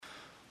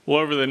Well,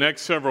 over the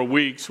next several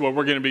weeks, what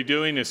we're going to be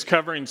doing is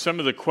covering some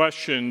of the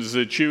questions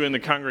that you in the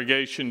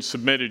congregation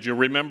submitted. You'll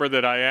remember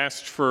that I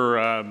asked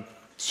for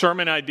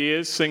sermon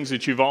ideas, things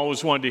that you've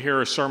always wanted to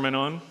hear a sermon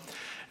on.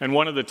 And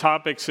one of the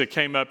topics that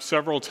came up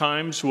several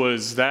times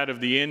was that of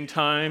the end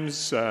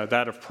times,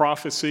 that of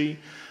prophecy,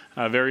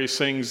 various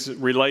things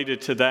related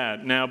to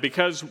that. Now,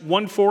 because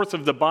 1/4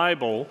 of the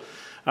Bible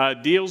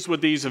deals with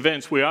these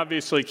events, we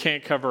obviously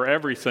can't cover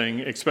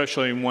everything,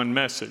 especially in one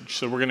message.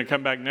 So we're going to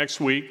come back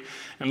next week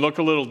and look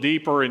a little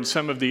deeper in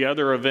some of the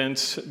other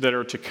events that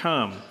are to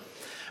come.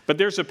 But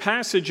there's a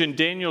passage in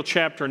Daniel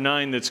chapter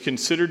 9 that's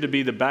considered to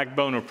be the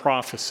backbone of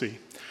prophecy.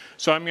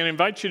 So I'm going to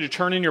invite you to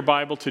turn in your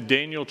Bible to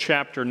Daniel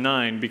chapter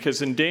 9,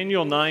 because in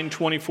Daniel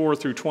 9:24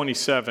 through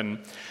 27,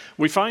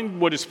 we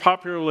find what is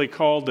popularly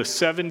called the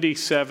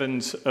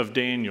 77s of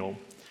Daniel.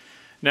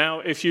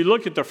 Now, if you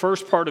look at the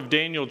first part of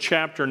Daniel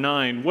chapter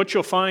 9, what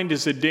you'll find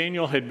is that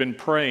Daniel had been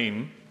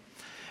praying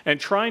and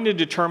trying to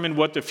determine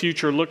what the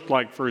future looked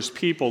like for his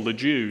people, the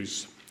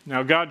Jews.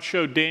 Now, God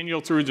showed Daniel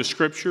through the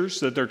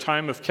scriptures that their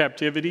time of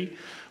captivity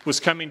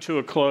was coming to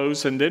a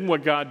close, and then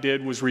what God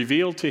did was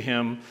reveal to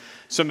him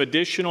some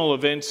additional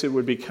events that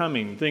would be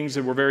coming, things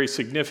that were very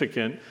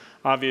significant,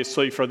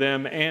 obviously, for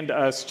them and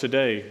us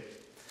today.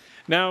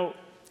 Now,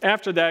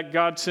 after that,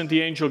 God sent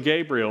the angel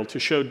Gabriel to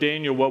show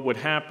Daniel what would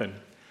happen.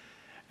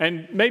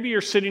 And maybe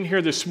you're sitting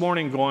here this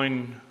morning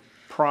going,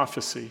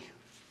 prophecy.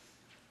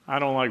 I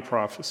don't like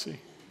prophecy.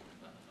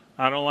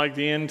 I don't like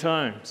the end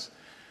times.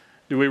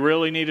 Do we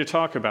really need to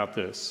talk about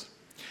this?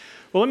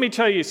 Well, let me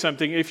tell you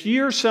something. If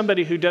you're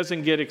somebody who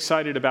doesn't get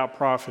excited about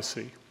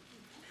prophecy,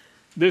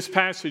 this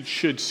passage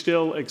should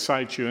still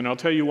excite you. And I'll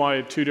tell you why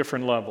at two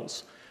different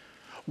levels.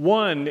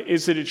 One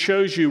is that it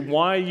shows you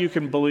why you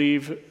can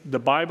believe the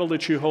Bible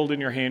that you hold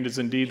in your hand is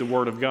indeed the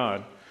Word of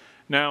God.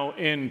 Now,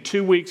 in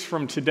 2 weeks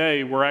from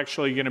today, we're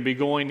actually going to be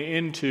going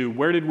into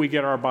where did we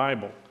get our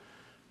Bible?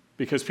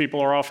 Because people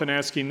are often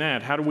asking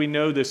that. How do we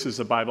know this is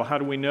the Bible? How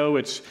do we know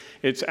it's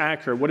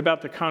accurate? What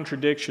about the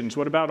contradictions?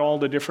 What about all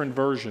the different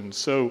versions?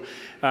 So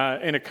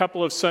in a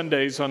couple of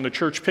Sundays on the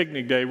church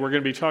picnic day, we're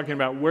going to be talking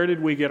about where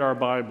did we get our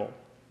Bible?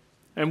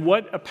 And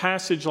what a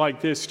passage like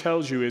this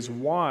tells you is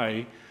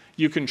why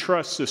you can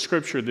trust the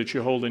scripture that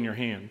you hold in your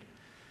hand.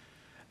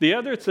 The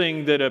other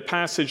thing that a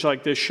passage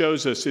like this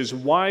shows us is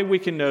why we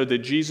can know that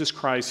Jesus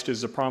Christ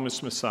is the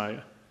promised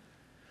Messiah.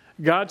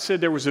 God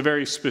said there was a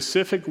very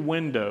specific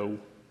window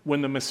when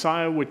the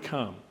Messiah would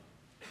come.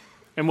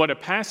 And what a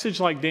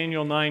passage like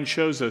Daniel 9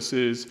 shows us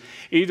is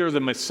either the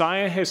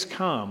Messiah has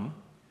come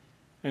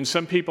and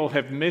some people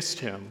have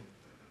missed him,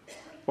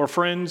 or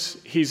friends,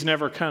 he's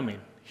never coming.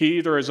 He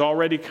either has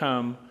already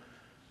come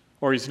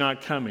or he's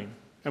not coming.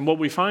 And what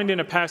we find in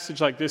a passage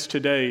like this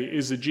today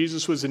is that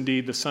Jesus was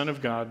indeed the Son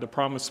of God, the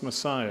promised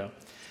Messiah.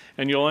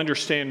 And you'll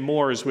understand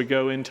more as we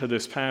go into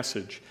this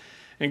passage.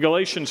 In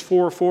Galatians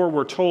 4:4,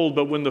 we're told,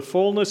 "But when the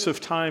fullness of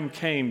time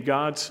came,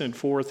 God sent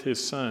forth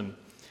his Son."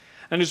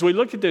 And as we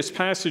look at this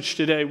passage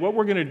today, what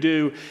we're going to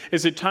do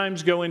is at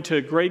times go into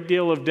a great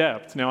deal of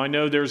depth. Now, I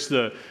know there's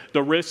the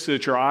risk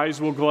that your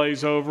eyes will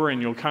glaze over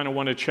and you'll kind of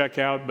want to check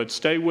out, but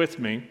stay with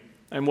me.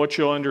 And what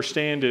you'll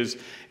understand is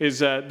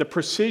the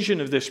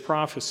precision of this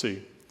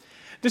prophecy.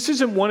 This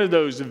isn't one of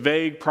those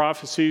vague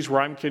prophecies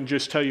where I can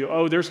just tell you,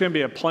 oh, there's going to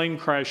be a plane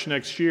crash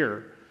next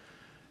year.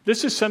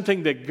 This is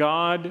something that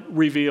God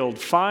revealed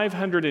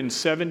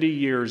 570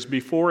 years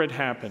before it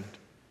happened.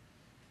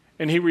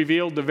 And he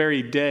revealed the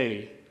very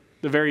day,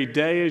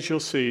 as you'll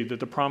see, that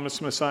the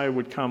promised Messiah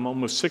would come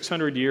almost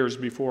 600 years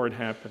before it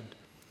happened.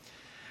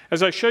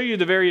 As I show you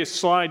the various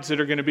slides that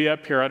are going to be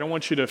up here, I don't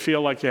want you to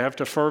feel like you have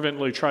to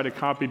fervently try to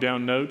copy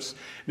down notes.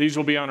 These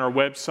will be on our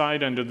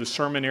website under the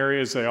sermon area,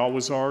 as they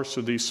always are,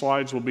 so these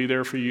slides will be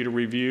there for you to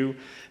review,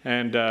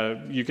 and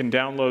you can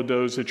download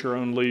those at your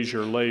own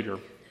leisure later.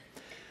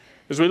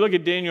 As we look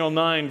at Daniel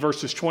 9,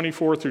 verses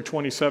 24 through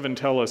 27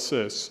 tell us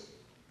this.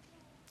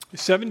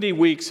 70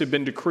 weeks have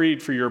been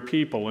decreed for your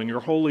people and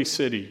your holy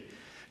city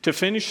to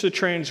finish the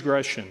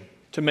transgression,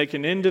 to make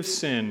an end of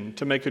sin,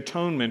 to make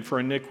atonement for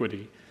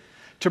iniquity,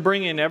 to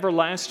bring in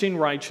everlasting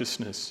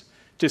righteousness,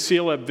 to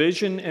seal up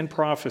vision and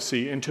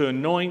prophecy, and to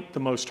anoint the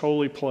most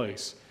holy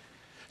place.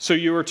 So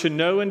you are to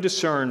know and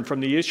discern from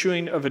the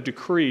issuing of a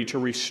decree to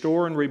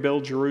restore and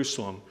rebuild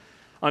Jerusalem.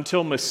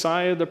 Until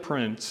Messiah the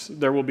Prince,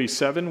 there will be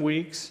 7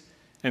 weeks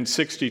and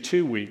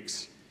 62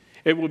 weeks.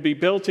 It will be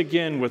built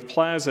again with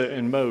plaza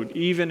and moat,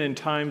 even in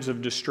times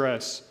of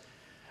distress.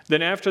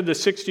 Then after the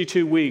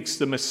 62 weeks,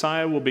 the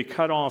Messiah will be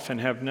cut off and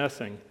have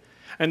nothing.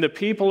 And the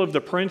people of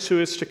the prince who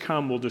is to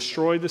come will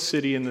destroy the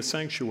city and the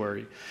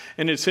sanctuary.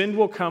 And its end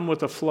will come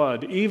with a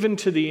flood. Even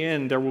to the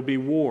end there will be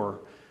war.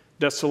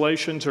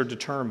 Desolations are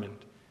determined.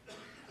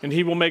 And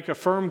he will make a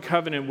firm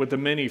covenant with the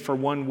many for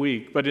 1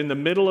 week. But in the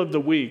middle of the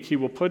week he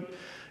will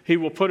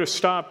put a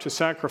stop to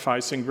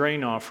sacrifice and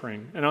grain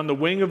offering. And on the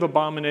wing of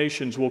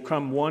abominations will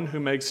come one who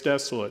makes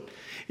desolate,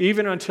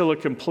 even until a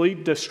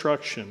complete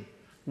destruction,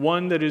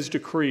 one that is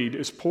decreed,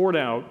 is poured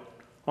out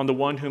on the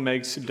one who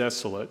makes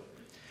desolate.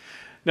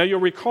 Now,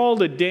 you'll recall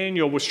that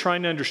Daniel was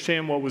trying to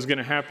understand what was going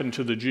to happen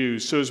to the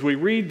Jews. So as we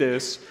read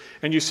this,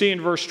 and you see in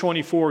verse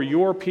 24,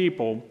 your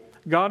people,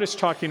 God is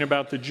talking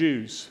about the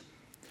Jews.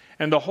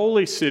 And the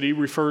holy city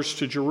refers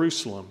to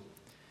Jerusalem.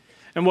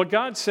 And what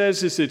God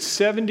says is that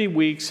 70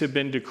 weeks have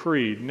been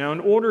decreed. Now, in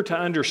order to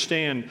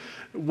understand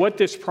what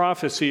this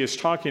prophecy is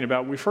talking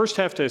about, we first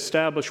have to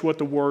establish what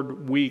the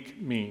word week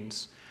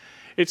means.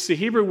 It's the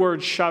Hebrew word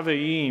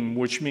shavaim,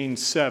 which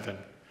means 7.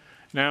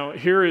 Now,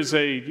 here is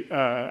a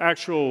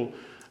actual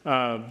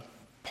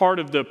part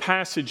of the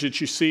passage that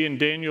you see in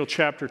Daniel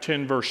chapter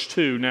 10, verse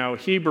 2. Now,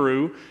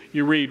 Hebrew,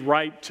 you read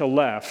right to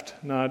left,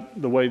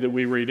 not the way that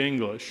we read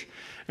English.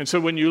 And so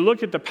when you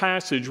look at the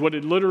passage, what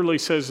it literally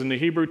says in the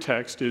Hebrew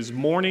text is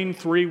mourning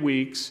 3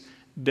 weeks,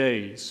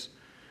 days.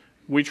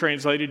 We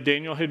translated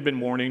Daniel had been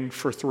mourning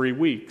for 3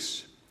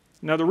 weeks.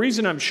 Now, the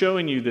reason I'm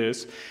showing you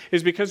this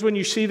is because when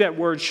you see that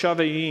word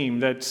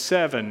shavaim, that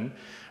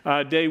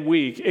 7-day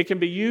week, it can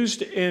be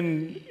used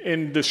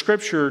in the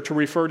scripture to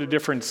refer to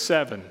different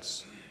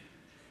sevens.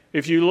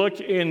 If you look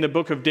in the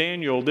book of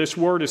Daniel, this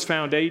word is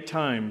found 8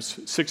 times.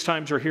 6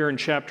 times are here in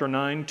chapter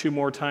 9, 2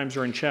 more times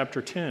are in chapter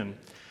 10.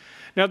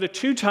 Now, the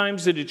 2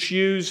 times that it's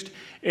used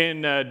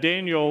in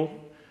Daniel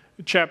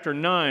chapter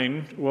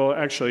 9, well,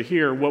 actually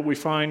here, what we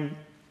find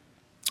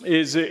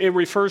is it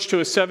refers to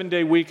a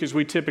 7-day week as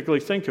we typically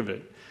think of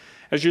it.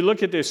 As you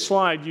look at this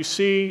slide, you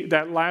see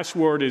that last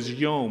word is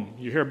Yom.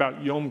 You hear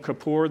about Yom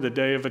Kippur, the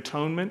Day of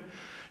Atonement.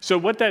 So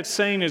what that's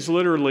saying is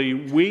literally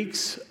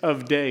weeks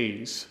of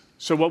days.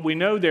 So what we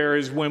know there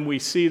is when we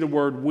see the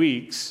word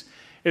weeks,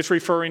 it's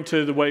referring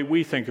to the way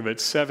we think of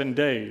it, 7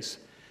 days.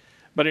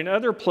 But in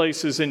other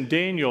places in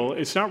Daniel,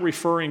 it's not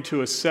referring to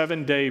a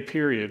 7-day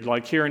period.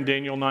 Like here in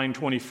Daniel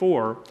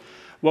 9:24,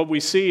 what we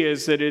see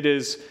is that it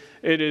is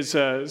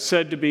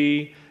said to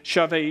be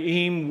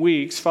shavaim,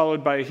 weeks,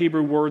 followed by a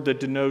Hebrew word that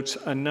denotes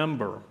a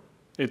number.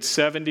 It's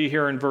 70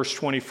 here in verse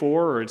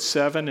 24, or it's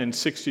 7 and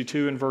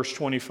 62 in verse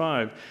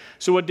 25.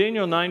 So what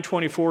Daniel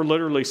 9:24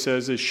 literally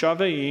says is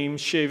shavaim,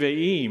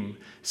 shevaim,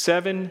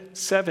 7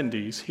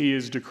 70s he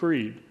is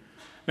decreed.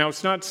 Now,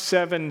 it's not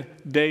 7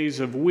 days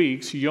of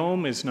weeks.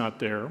 Yom is not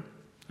there.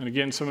 And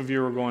again, some of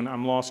you are going,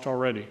 I'm lost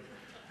already.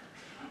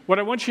 What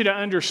I want you to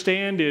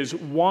understand is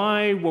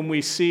why when we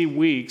see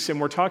weeks,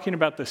 and we're talking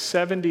about the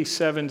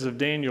 77s of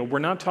Daniel, we're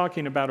not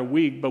talking about a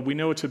week, but we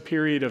know it's a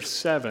period of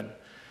 7.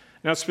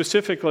 Now,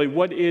 specifically,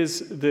 what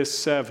is this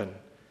 7?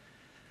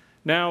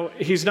 Now,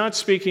 he's not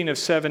speaking of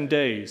 7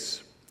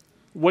 days.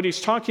 What he's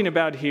talking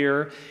about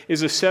here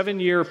is a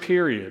 7-year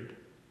period.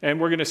 And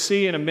we're going to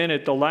see in a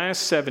minute the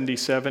last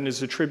 77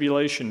 is the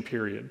tribulation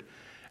period.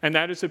 And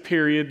that is a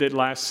period that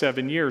lasts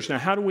 7 years. Now,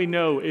 how do we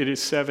know it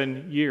is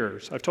 7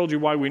 years? I've told you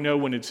why we know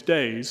when it's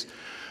days.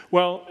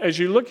 Well, as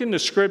you look in the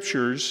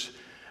scriptures,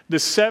 the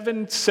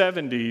 7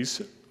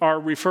 70s are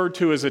referred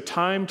to as a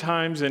time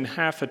times and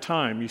half a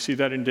time. You see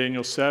that in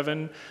Daniel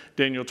 7,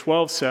 Daniel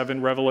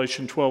 12:7,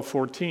 Revelation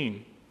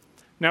 12:14.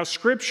 Now,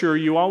 scripture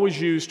you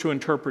always use to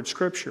interpret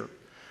scripture.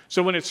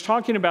 So when it's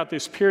talking about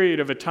this period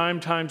of a time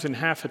times and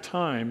half a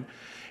time,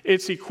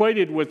 it's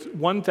equated with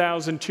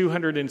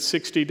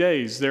 1,260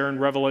 days there in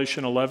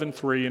Revelation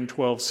 11:3 and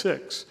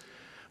 12:6,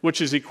 which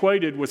is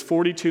equated with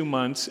 42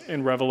 months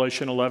in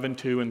Revelation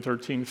 11:2 and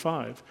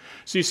 13:5.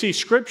 So you see,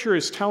 Scripture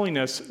is telling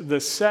us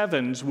the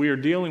 7s we are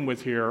dealing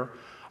with here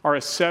are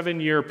a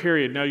 7-year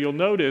period. Now you'll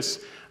notice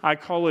I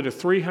call it a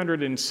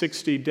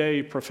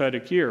 360-day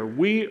prophetic year.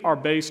 We are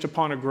based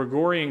upon a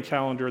Gregorian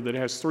calendar that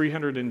has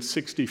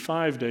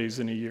 365 days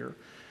in a year.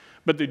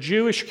 But the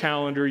Jewish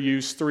calendar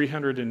used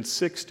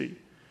 360.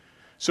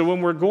 So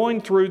when we're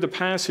going through the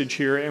passage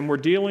here and we're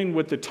dealing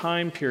with the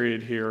time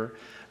period here,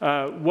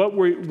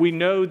 we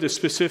know the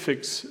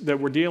specifics that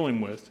we're dealing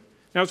with.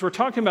 Now, as we're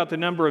talking about the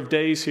number of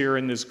days here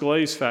in this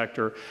glaze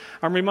factor,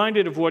 I'm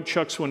reminded of what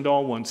Chuck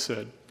Swindoll once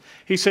said.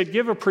 He said,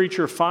 give a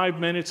preacher 5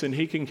 minutes and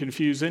he can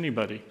confuse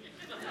anybody.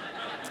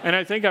 And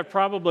I think I've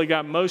probably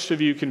got most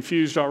of you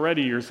confused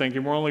already. You're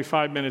thinking, we're only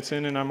 5 minutes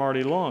in and I'm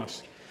already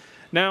lost.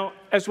 Now,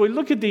 as we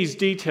look at these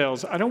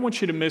details, I don't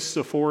want you to miss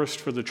the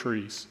forest for the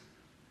trees.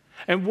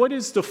 And what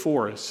is the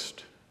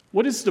forest?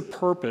 What is the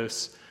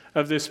purpose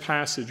of this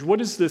passage? What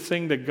is the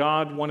thing that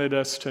God wanted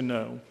us to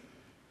know?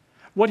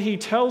 What he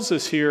tells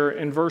us here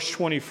in verse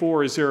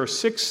 24 is there are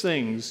 6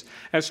 things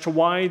as to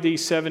why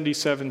these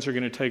 77s are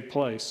going to take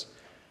place.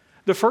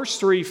 The first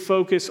 3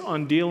 focus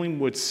on dealing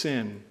with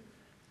sin.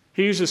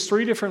 He uses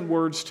 3 different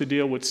words to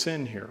deal with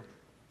sin here.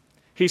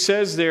 He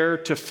says there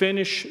to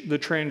finish the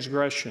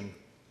transgression.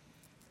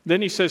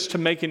 Then he says to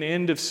make an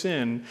end of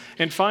sin.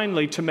 And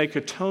finally, to make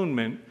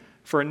atonement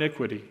for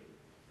iniquity.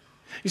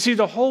 You see,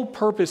 the whole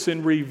purpose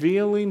in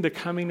revealing the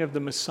coming of the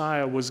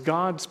Messiah was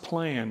God's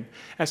plan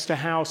as to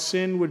how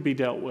sin would be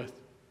dealt with,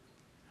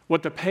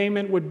 what the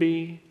payment would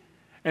be,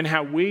 and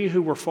how we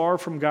who were far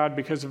from God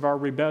because of our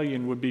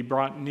rebellion would be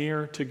brought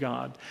near to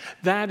God.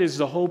 That is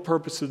the whole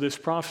purpose of this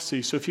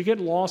prophecy. So if you get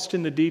lost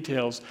in the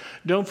details,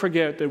 don't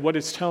forget that what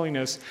it's telling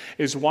us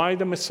is why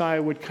the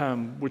Messiah would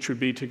come, which would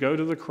be to go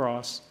to the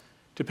cross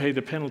to pay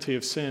the penalty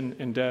of sin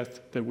and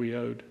death that we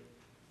owed.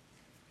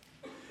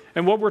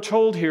 And what we're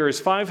told here is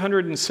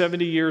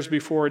 570 years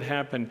before it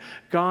happened,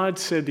 God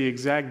said the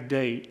exact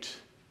date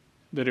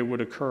that it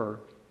would occur.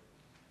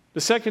 The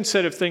second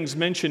set of things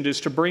mentioned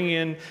is to bring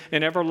in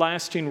an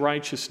everlasting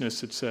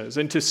righteousness, it says,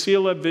 and to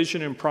seal up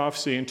vision and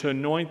prophecy and to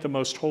anoint the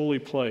most holy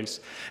place.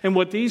 And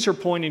what these are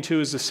pointing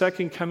to is the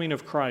second coming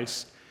of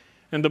Christ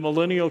and the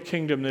millennial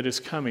kingdom that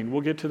is coming.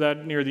 We'll get to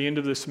that near the end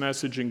of this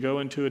message and go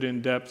into it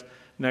in depth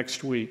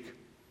next week.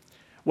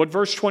 What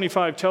verse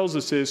 25 tells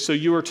us is, so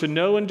you are to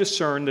know and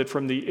discern that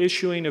from the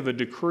issuing of a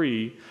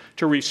decree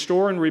to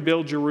restore and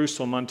rebuild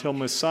Jerusalem until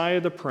Messiah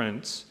the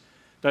Prince,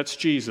 that's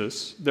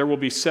Jesus, there will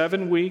be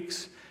 7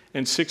 weeks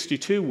and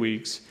 62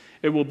 weeks.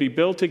 It will be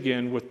built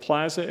again with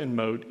plaza and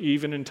moat,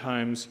 even in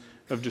times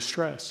of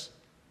distress.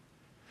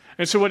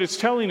 And so what it's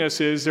telling us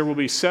is there will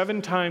be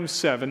 7 times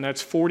 7,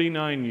 that's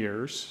 49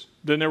 years.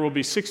 Then there will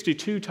be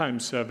 62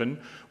 times 7,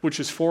 which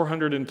is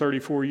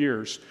 434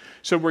 years.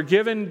 So we're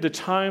given the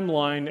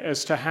timeline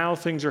as to how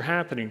things are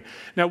happening.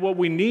 Now, what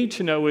we need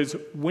to know is,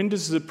 when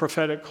does the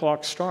prophetic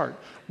clock start?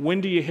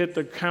 When do you hit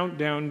the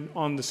countdown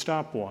on the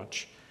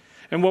stopwatch?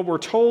 And what we're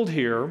told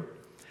here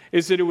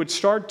is that it would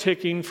start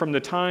ticking from the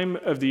time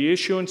of the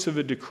issuance of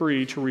a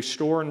decree to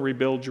restore and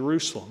rebuild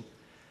Jerusalem.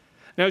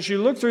 Now, as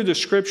you look through the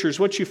scriptures,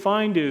 what you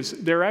find is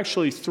there are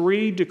actually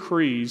 3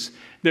 decrees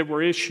that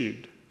were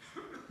issued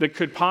that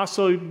could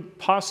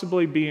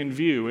possibly be in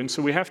view. And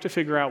so we have to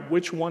figure out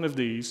which one of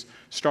these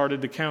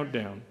started the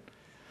countdown.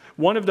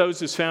 One of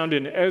those is found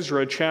in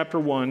Ezra chapter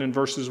 1 and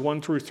verses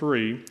 1 through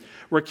 3,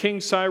 where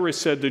King Cyrus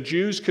said the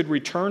Jews could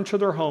return to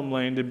their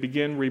homeland and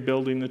begin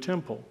rebuilding the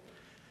temple.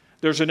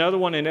 There's another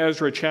one in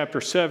Ezra chapter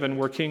 7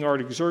 where King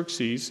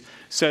Artaxerxes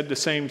said the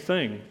same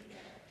thing.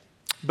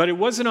 But it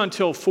wasn't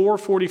until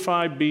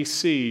 445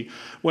 BC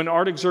when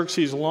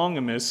Artaxerxes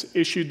Longimanus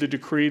issued the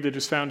decree that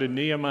is found in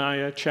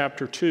Nehemiah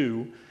chapter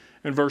 2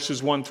 and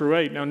verses 1 through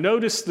 8. Now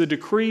notice the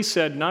decree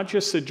said not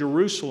just that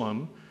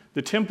Jerusalem,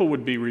 the temple,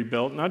 would be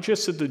rebuilt, not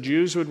just that the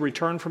Jews would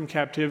return from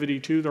captivity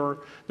to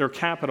their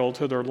capital,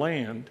 to their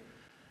land,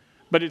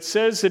 but it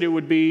says that it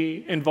would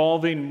be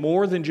involving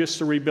more than just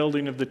the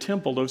rebuilding of the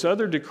temple. Those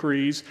other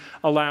decrees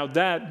allowed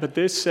that, but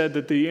this said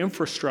that the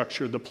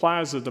infrastructure, the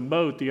plaza, the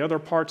moat, the other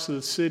parts of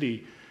the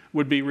city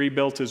would be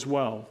rebuilt as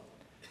well.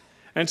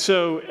 And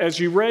so as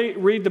you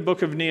read the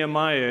book of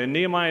Nehemiah, in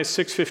Nehemiah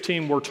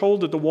 6:15, we're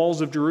told that the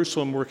walls of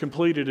Jerusalem were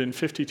completed in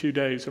 52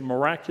 days, a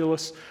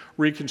miraculous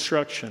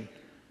reconstruction.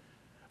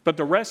 But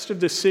the rest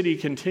of the city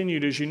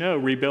continued, as you know,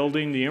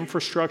 rebuilding the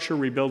infrastructure,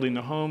 rebuilding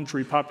the homes,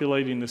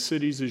 repopulating the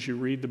cities as you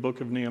read the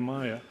book of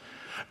Nehemiah.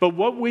 But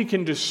what we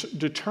can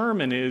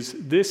determine is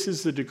this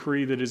is the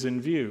decree that is in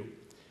view.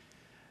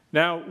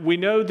 Now, we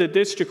know that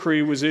this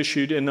decree was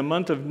issued in the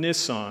month of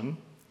Nisan,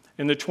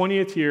 in the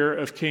 20th year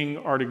of King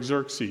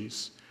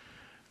Artaxerxes.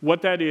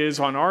 What that is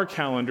on our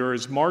calendar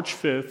is March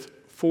 5th,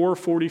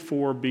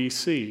 444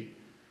 BC.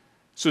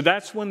 So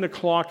that's when the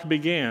clock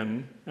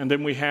began, and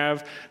then we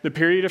have the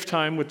period of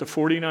time with the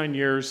 49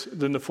 years,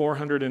 then the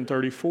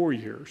 434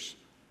 years.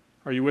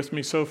 Are you with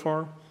me so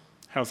far?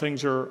 How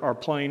things are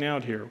playing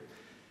out here.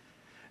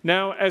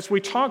 Now, as we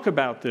talk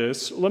about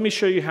this, let me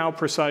show you how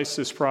precise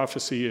this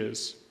prophecy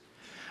is.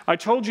 I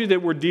told you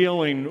that we're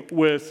dealing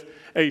with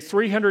a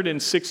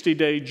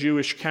 360-day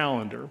Jewish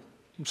calendar.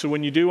 So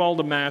when you do all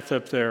the math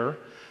up there,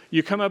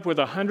 you come up with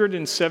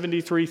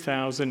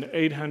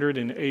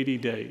 173,880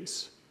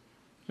 days.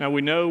 Now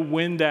we know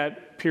when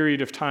that period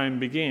of time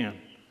began.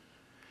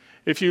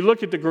 If you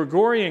look at the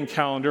Gregorian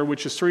calendar,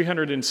 which is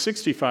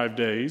 365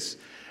 days,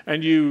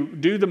 and you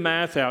do the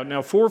math out,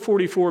 now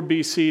 444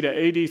 BC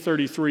to AD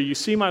 33, you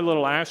see my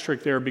little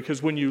asterisk there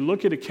because when you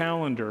look at a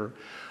calendar,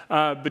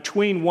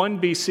 between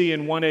 1 BC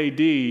and 1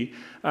 AD,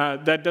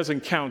 that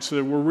doesn't count.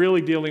 So we're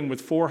really dealing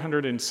with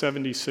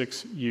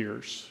 476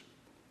 years.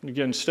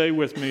 Again, stay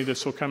with me.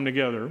 This will come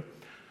together.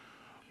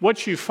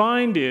 What you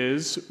find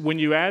is when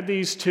you add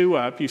these two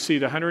up, you see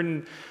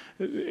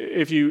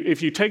if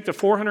you take the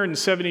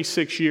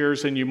 476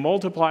 years and you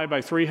multiply by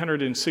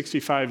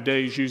 365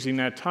 days using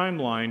that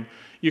timeline,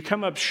 you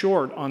come up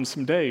short on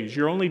some days.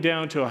 You're only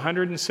down to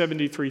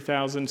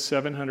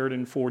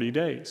 173,740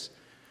 days.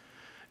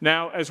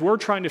 Now, as we're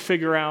trying to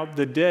figure out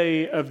the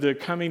day of the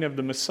coming of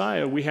the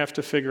Messiah, we have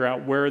to figure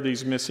out where are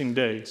these missing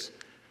days.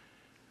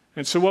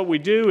 And so what we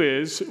do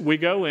is we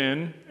go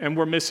in and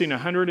we're missing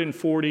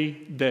 140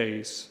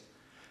 days.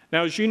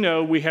 Now, as you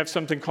know, we have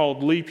something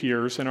called leap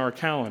years in our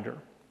calendar.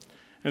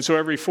 And so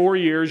every 4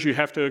 years you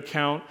have to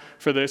account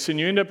for this, and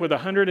you end up with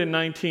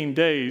 119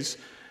 days,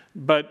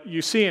 but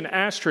you see an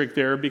asterisk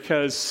there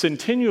because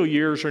centennial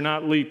years are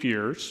not leap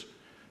years.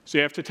 So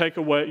you have to take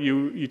away,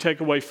 you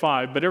take away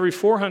 5, but every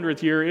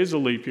 400th year is a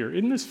leap year.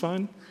 Isn't this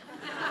fun?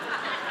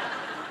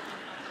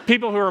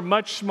 People who are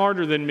much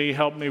smarter than me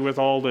help me with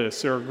all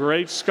this. There are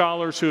great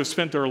scholars who have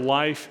spent their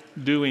life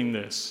doing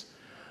this.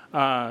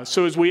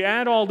 So as we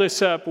add all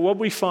this up, what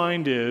we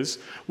find is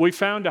we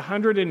found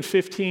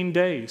 115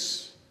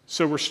 days.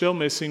 So we're still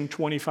missing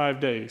 25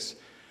 days.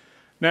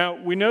 Now,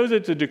 we know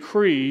that the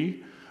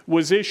decree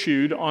was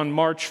issued on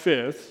March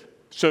 5th.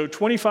 So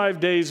 25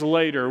 days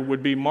later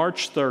would be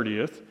March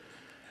 30th.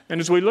 And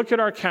as we look at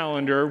our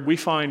calendar, we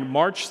find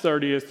March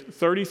 30th,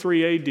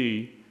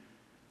 33 AD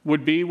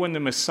would be when the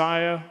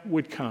Messiah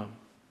would come.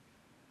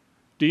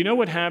 Do you know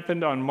what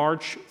happened on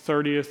March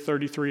 30th,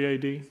 33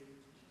 AD?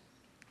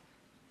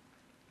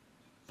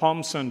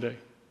 Palm Sunday.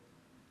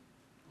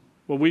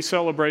 What we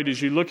celebrate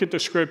is you look at the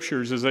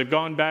scriptures as they've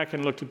gone back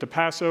and looked at the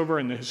Passover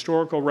and the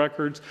historical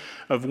records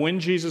of when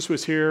Jesus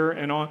was here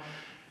and on.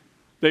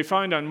 They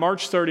find on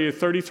March 30th,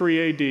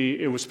 33 AD,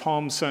 it was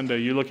Palm Sunday.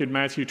 You look at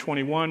Matthew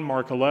 21,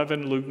 Mark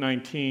 11, Luke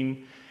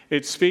 19.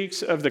 It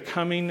speaks of the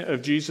coming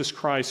of Jesus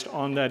Christ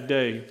on that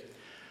day.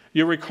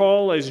 You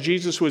recall as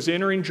Jesus was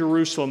entering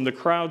Jerusalem, the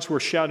crowds were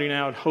shouting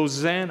out,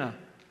 "Hosanna!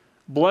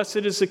 Blessed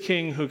is the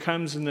King who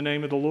comes in the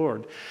name of the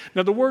Lord."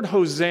 Now the word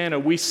Hosanna,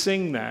 we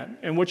sing that.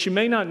 And what you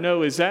may not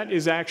know is that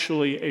is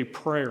actually a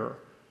prayer.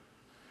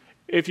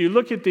 If you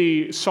look at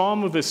the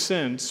Psalm of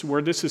Ascents,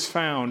 where this is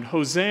found,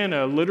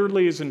 Hosanna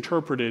literally is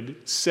interpreted,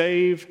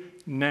 save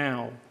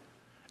now.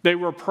 They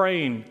were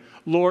praying,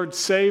 Lord,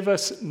 save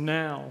us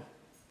now.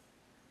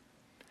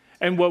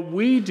 And what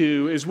we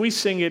do is we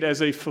sing it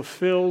as a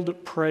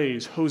fulfilled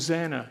praise.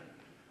 Hosanna,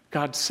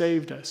 God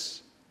saved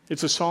us.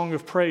 It's a song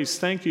of praise.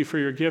 Thank you for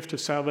your gift of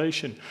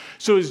salvation.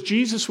 So as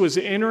Jesus was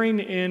entering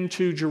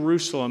into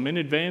Jerusalem in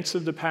advance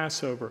of the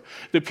Passover,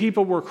 the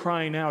people were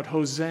crying out,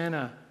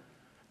 Hosanna,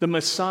 the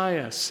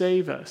Messiah,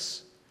 save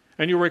us.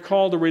 And you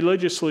recall the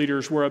religious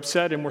leaders were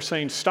upset and were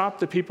saying, stop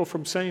the people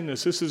from saying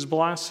this. This is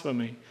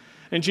blasphemy.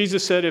 And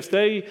Jesus said, if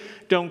they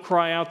don't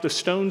cry out, the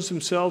stones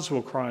themselves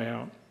will cry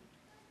out.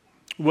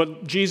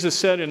 What Jesus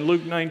said in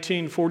Luke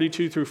 19,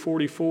 42 through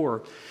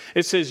 44,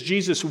 it says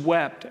Jesus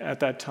wept at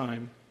that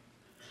time.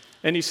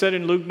 And he said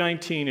in Luke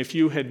 19, if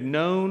you had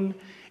known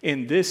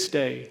in this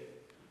day,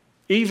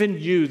 even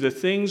you, the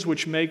things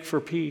which make for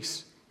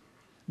peace,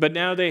 but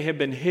now they have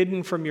been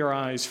hidden from your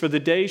eyes. For the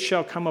day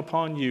shall come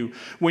upon you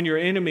when your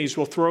enemies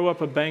will throw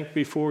up a bank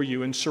before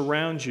you and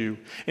surround you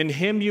and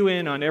hem you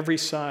in on every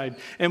side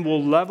and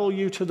will level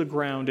you to the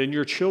ground and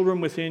your children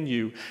within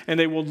you. And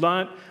they will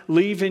not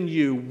leave in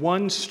you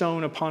one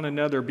stone upon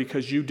another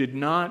because you did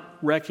not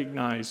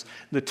recognize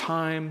the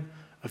time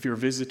of your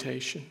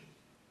visitation.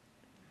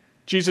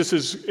 Jesus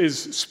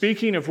is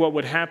speaking of what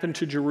would happen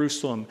to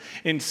Jerusalem.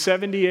 In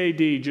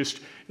 70 AD, just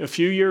a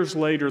few years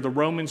later, the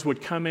Romans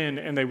would come in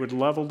and they would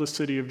level the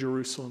city of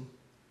Jerusalem.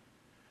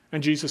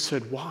 And Jesus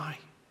said, why?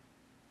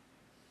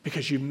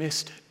 Because you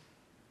missed it.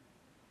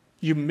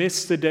 You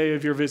missed the day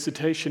of your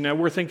visitation. Now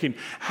we're thinking,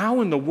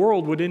 how in the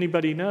world would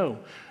anybody know?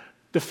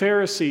 The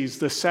Pharisees,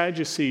 the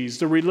Sadducees,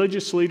 the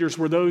religious leaders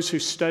were those who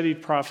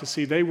studied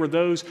prophecy. They were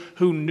those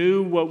who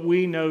knew what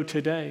we know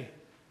today.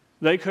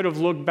 They could have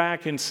looked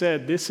back and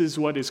said, this is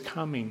what is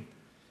coming.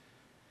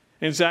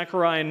 In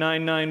Zechariah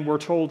 9:9, we're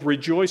told,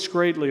 rejoice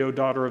greatly, O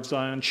daughter of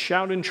Zion.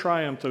 Shout in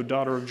triumph, O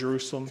daughter of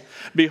Jerusalem.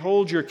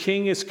 Behold, your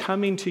king is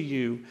coming to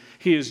you.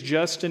 He is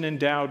just and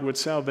endowed with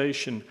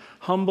salvation,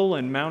 humble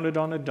and mounted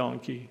on a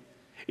donkey,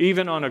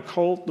 even on a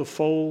colt, the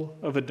foal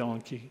of a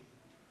donkey.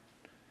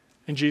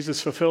 And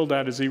Jesus fulfilled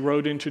that as he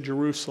rode into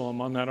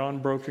Jerusalem on that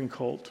unbroken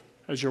colt,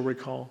 as you'll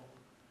recall.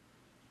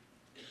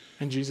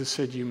 And Jesus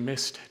said, you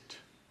missed it.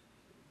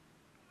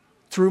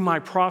 Through my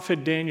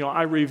prophet Daniel,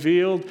 I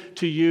revealed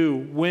to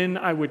you when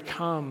I would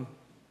come,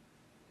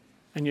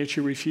 and yet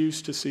you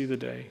refused to see the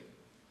day.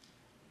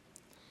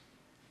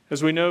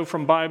 As we know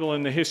from Bible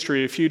and the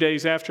history, a few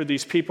days after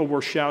these people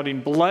were shouting,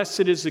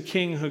 blessed is the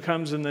King who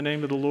comes in the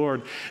name of the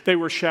Lord, they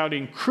were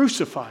shouting,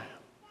 crucify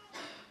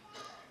him.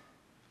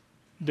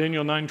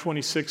 Daniel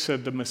 9:26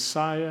 said the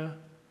Messiah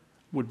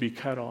would be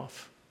cut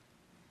off.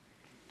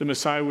 The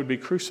Messiah would be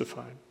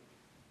crucified.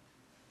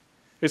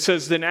 It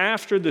says, then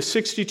after the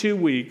 62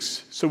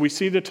 weeks, so we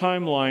see the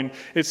timeline,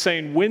 it's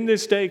saying when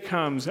this day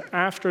comes,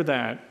 after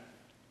that,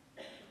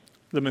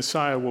 the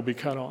Messiah will be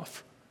cut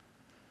off.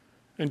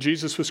 And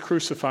Jesus was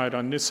crucified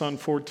on Nisan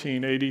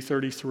 14, AD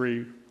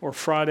 33, or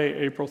Friday,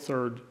 April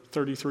 3rd,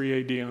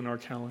 33 AD on our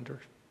calendar.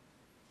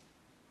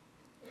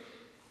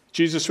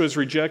 Jesus was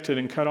rejected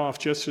and cut off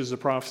just as the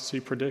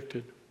prophecy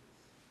predicted.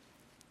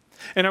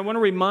 And I want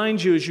to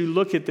remind you as you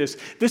look at this,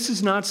 this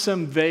is not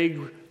some vague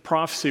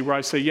prophecy where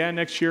I say, yeah,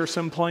 next year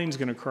some plane's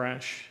going to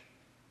crash.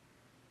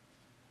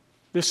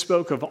 This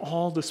spoke of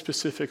all the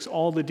specifics,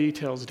 all the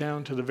details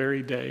down to the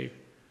very day,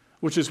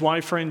 which is why,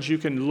 friends, you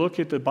can look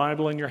at the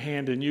Bible in your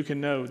hand and you can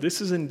know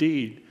this is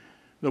indeed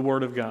the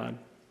Word of God.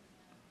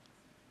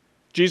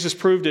 Jesus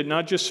proved it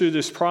not just through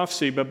this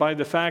prophecy, but by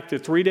the fact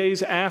that 3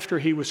 days after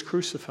he was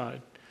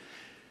crucified,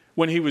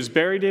 when he was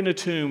buried in a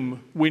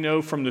tomb, we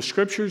know from the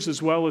scriptures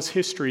as well as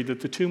history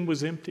that the tomb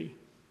was empty.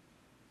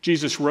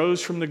 Jesus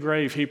rose from the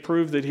grave. He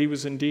proved that he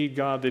was indeed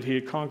God, that he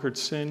had conquered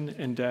sin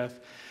and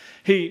death.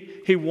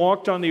 He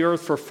walked on the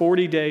earth for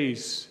 40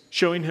 days,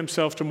 showing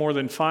himself to more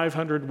than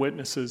 500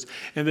 witnesses.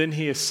 And then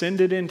he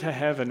ascended into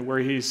heaven where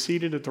he is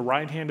seated at the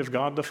right hand of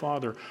God the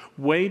Father,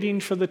 waiting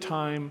for the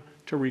time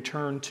to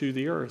return to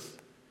the earth.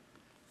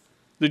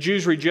 The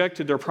Jews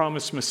rejected their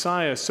promised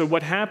Messiah. So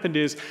what happened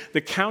is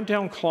the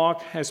countdown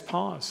clock has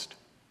paused.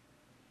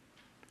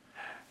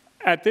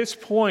 At this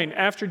point,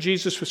 after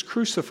Jesus was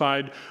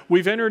crucified,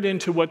 we've entered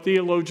into what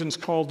theologians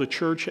call the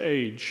church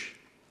age.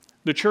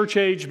 The church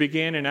age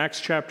began in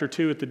Acts chapter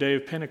 2 at the day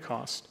of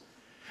Pentecost.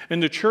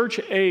 And the church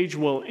age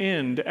will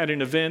end at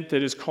an event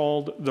that is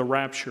called the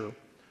rapture.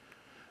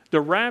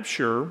 The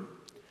rapture,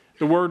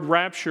 the word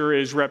rapture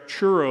is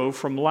rapturo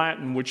from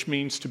Latin, which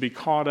means to be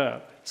caught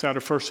up. It's out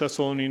of 1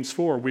 Thessalonians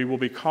 4. We will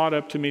be caught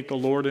up to meet the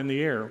Lord in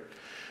the air.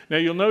 Now,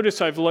 you'll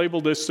notice I've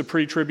labeled this the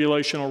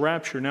pre-tribulational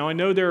rapture. Now, I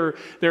know there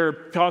are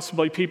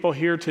possibly people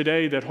here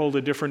today that hold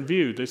a different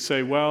view. They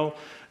say, well,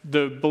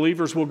 the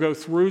believers will go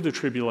through the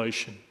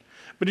tribulation.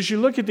 But as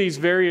you look at these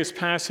various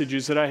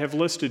passages that I have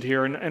listed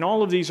here, and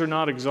all of these are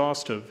not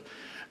exhaustive,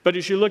 but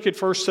as you look at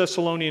 1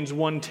 Thessalonians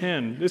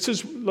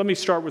 1:10, let me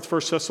start with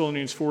 1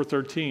 Thessalonians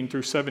 4:13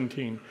 through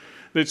 17,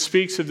 that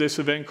speaks of this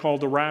event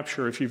called the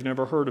rapture, if you've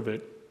never heard of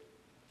it.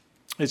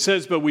 It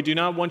says, "But we do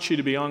not want you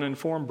to be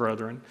uninformed,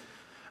 brethren,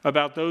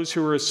 about those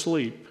who are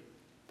asleep,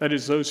 that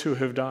is, those who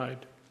have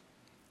died."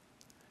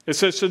 It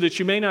says, "So that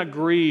you may not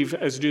grieve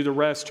as do the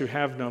rest who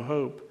have no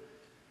hope.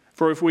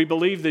 For if we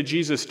believe that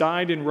Jesus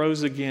died and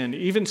rose again,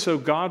 even so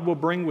God will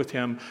bring with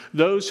him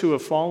those who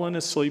have fallen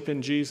asleep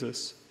in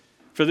Jesus.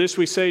 For this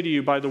we say to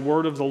you by the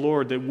word of the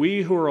Lord, that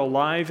we who are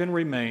alive and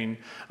remain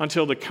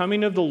until the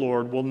coming of the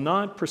Lord will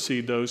not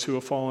precede those who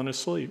have fallen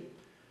asleep.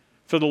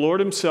 For the Lord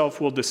himself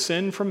will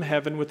descend from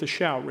heaven with a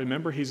shout."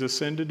 Remember, he's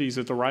ascended, he's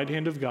at the right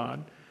hand of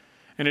God.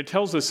 And it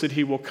tells us that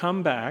he will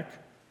come back.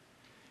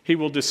 He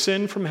will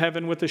descend from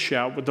heaven with a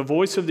shout, with the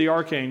voice of the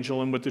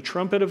archangel and with the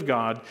trumpet of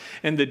God,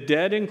 and the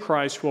dead in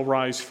Christ will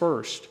rise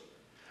first.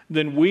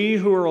 Then we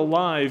who are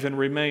alive and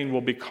remain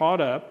will be caught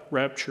up,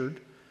 raptured,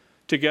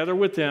 together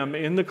with them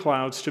in the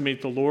clouds to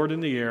meet the Lord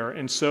in the air,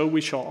 and so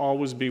we shall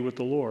always be with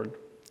the Lord.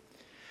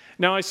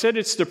 Now, I said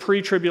it's the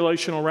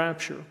pre-tribulational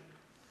rapture.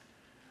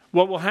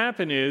 What will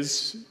happen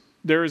is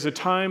there is a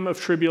time of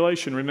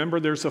tribulation. Remember,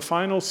 there's a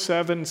final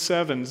 7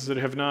 sevens that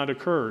have not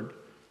occurred.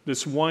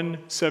 This 1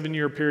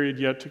 7-year period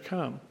yet to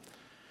come.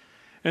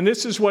 And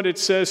this is what it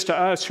says to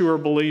us who are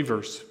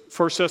believers.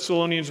 1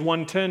 Thessalonians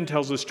 1:10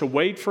 tells us to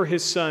wait for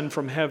his Son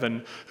from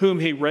heaven, whom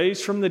he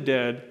raised from the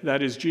dead,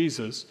 that is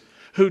Jesus,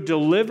 who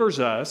delivers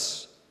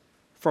us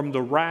from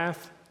the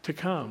wrath to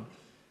come.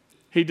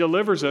 He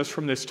delivers us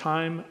from this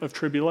time of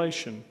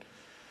tribulation.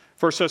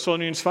 1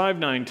 Thessalonians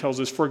 5:9 tells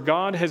us, "For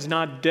God has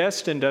not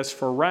destined us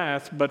for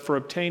wrath, but for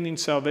obtaining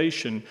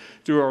salvation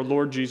through our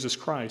Lord Jesus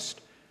Christ."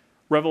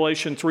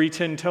 Revelation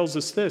 3:10 tells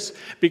us this,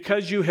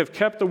 "Because you have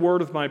kept the word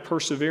of my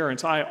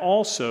perseverance, I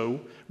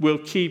also will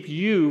keep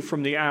you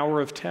from the hour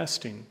of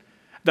testing,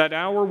 that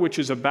hour which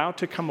is about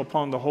to come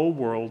upon the whole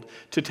world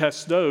to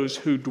test those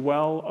who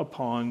dwell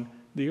upon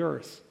the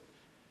earth."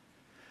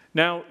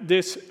 Now,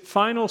 this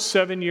final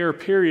 7-year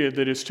period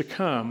that is to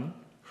come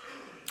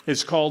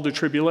is called the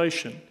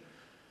tribulation.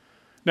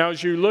 Now,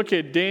 as you look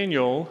at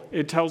Daniel,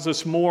 it tells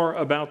us more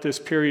about this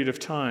period of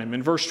time.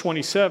 In verse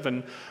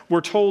 27, we're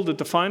told that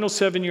the final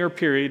 7-year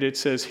period, it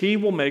says, "He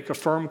will make a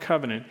firm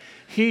covenant."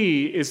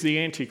 He is the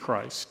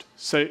Antichrist,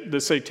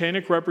 the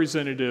satanic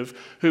representative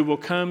who will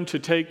come to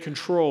take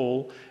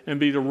control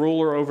and be the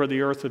ruler over the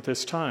earth at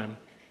this time.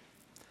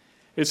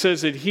 It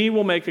says that he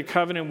will make a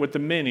covenant with the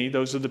many,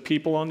 those are the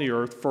people on the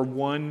earth, for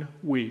 1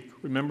 week.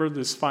 Remember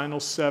this final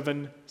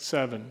 7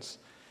 sevens.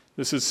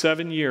 This is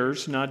 7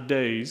 years, not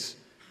days.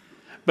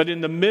 But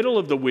in the middle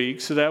of the week,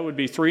 so that would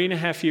be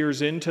 3.5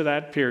 years into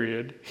that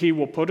period, he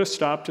will put a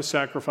stop to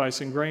sacrifice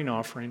and grain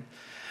offering.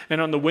 And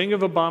on the wing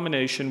of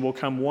abomination will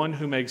come one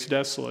who makes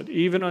desolate,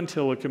 even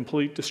until a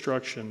complete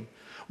destruction.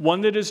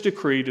 One that is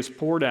decreed is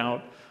poured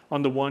out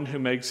on the one who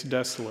makes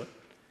desolate.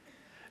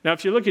 Now,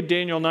 if you look at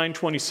Daniel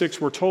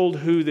 9:26, we're told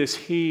who this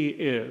he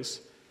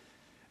is.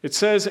 It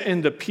says,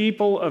 "And the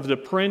people of the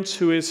prince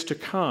who is to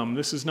come,"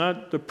 this is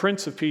not the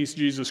Prince of Peace,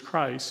 Jesus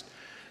Christ,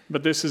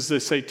 but this is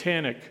the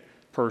satanic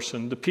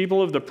person. "The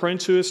people of the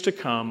prince who is to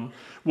come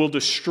will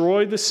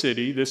destroy the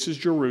city," this is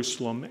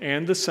Jerusalem,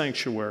 "and the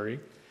sanctuary,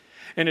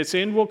 and its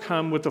end will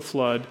come with a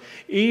flood.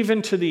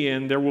 Even to the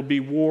end there will be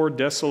war,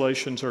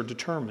 desolations are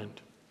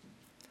determined."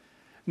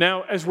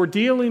 Now, as we're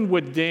dealing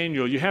with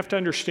Daniel, you have to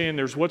understand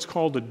there's what's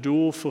called a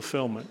dual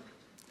fulfillment.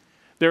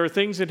 There are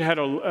things that had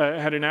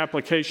an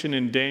application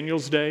in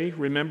Daniel's day.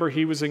 Remember,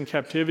 he was in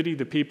captivity.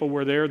 The people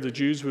were there. The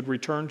Jews would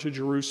return to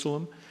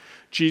Jerusalem.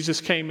 Jesus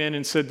came in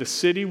and said, the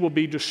city will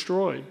be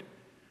destroyed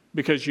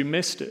because you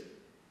missed it.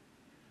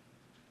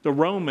 The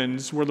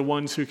Romans were the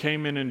ones who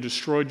came in and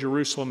destroyed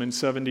Jerusalem in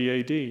 70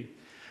 AD.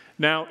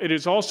 Now, it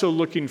is also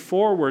looking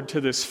forward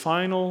to this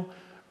final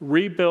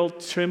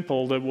rebuilt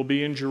temple that will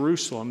be in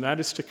Jerusalem.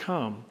 That is to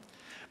come.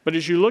 But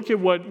as you look at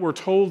what we're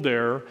told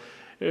there,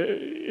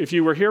 if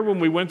you were here when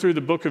we went through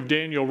the book of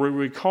Daniel, we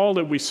recall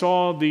that we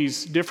saw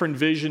these different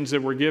visions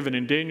that were given.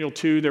 In Daniel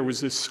 2, there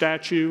was this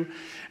statue,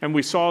 and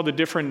we saw the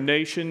different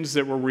nations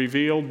that were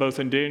revealed both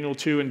in Daniel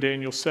 2 and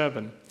Daniel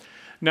 7.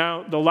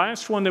 Now, the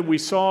last one that we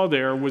saw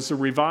there was the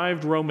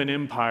revived Roman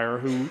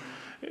Empire,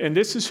 and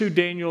this is who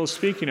Daniel is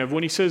speaking of.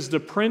 When he says the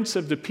prince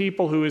of the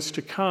people who is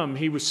to come,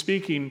 he was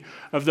speaking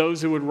of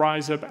those who would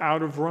rise up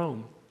out of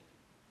Rome.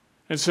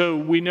 And so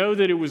we know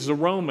that it was the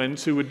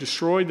Romans who would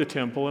destroy the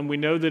temple, and we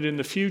know that in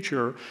the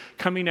future,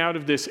 coming out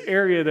of this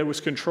area that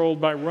was controlled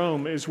by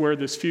Rome is where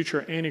this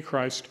future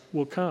Antichrist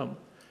will come.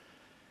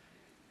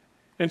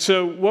 And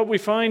so what we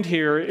find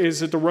here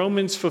is that the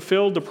Romans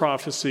fulfilled the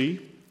prophecy,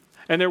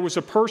 and there was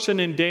a person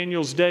in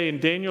Daniel's day.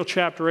 In Daniel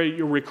chapter 8,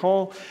 you'll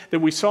recall that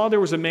we saw there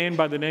was a man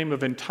by the name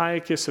of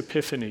Antiochus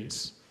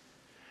Epiphanes.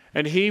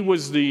 And he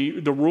was the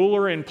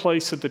ruler in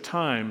place at the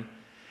time.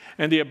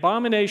 And the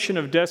abomination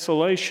of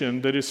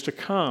desolation that is to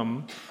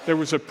come, there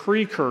was a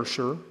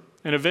precursor,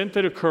 an event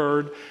that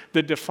occurred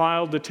that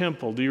defiled the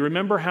temple. Do you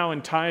remember how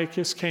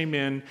Antiochus came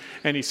in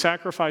and he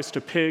sacrificed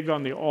a pig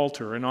on the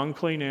altar, an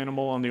unclean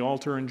animal on the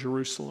altar in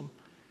Jerusalem?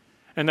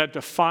 And that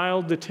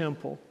defiled the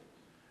temple.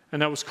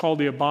 And that was called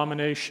the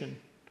abomination.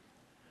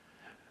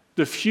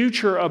 The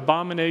future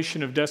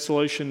abomination of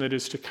desolation that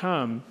is to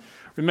come,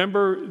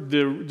 remember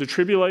the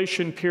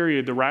tribulation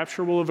period, the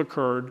rapture will have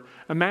occurred.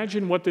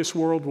 Imagine what this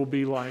world will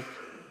be like.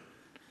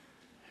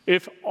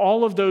 If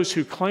all of those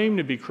who claim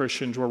to be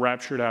Christians were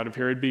raptured out of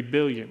here, it'd be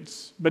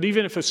billions. But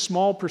even if a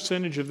small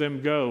percentage of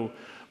them go,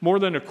 more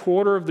than a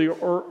quarter of the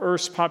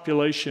Earth's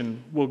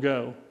population will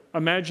go.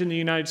 Imagine the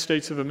United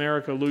States of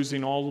America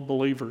losing all the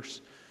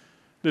believers.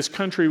 This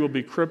country will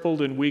be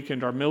crippled and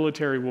weakened. Our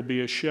military will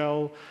be a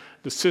shell.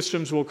 The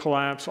systems will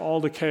collapse, all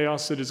the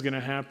chaos that is going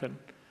to happen.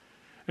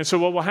 And so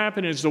what will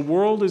happen is the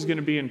world is going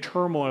to be in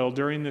turmoil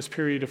during this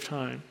period of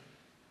time.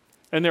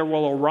 And there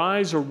will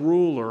arise a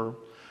ruler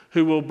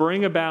who will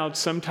bring about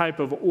some type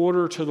of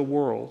order to the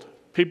world.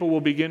 People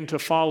will begin to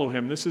follow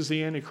him. This is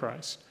the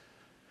Antichrist.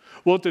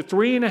 Well, at the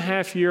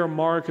 3.5-year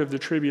mark of the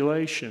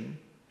tribulation,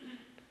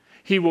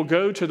 he will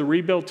go to the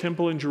rebuilt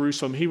temple in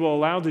Jerusalem. He will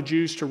allow the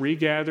Jews to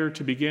regather,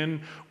 to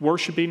begin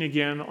worshiping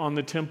again on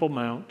the Temple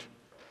Mount.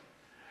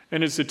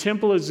 And as the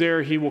temple is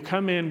there, he will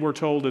come in, we're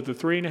told, at the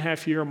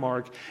 3.5-year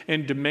mark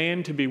and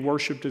demand to be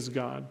worshiped as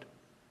God.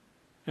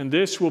 And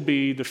this will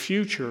be the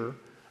future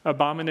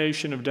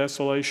abomination of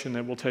desolation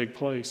that will take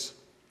place.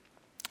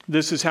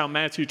 This is how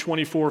Matthew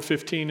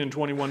 24:15 and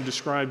 21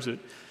 describes it.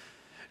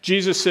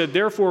 Jesus said,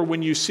 "Therefore,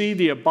 when you see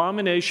the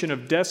abomination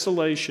of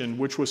desolation,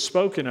 which was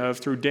spoken of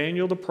through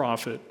Daniel the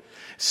prophet,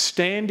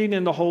 standing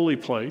in the holy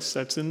place,"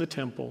 that's in the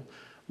temple,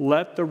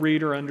 "let the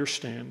reader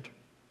understand.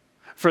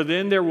 For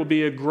then there will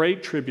be a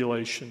great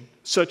tribulation,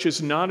 such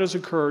as not has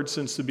occurred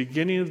since the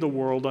beginning of the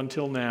world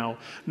until now,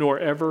 nor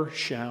ever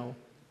shall."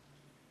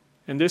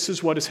 And this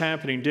is what is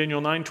happening.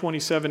 Daniel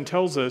 9:27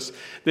 tells us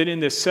that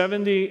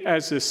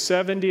as the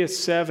 70th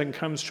seven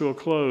comes to a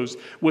close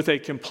with a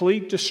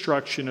complete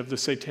destruction of the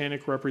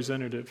satanic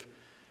representative.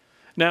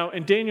 Now,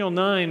 in Daniel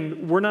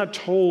 9, we're not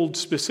told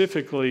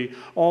specifically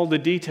all the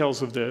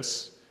details of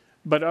this,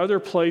 but other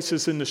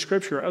places in the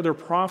scripture, other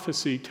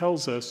prophecy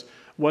tells us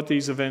what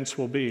these events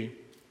will be.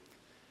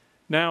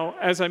 Now,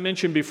 as I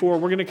mentioned before,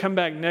 we're going to come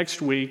back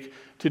next week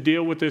to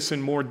deal with this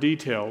in more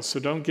detail, so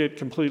don't get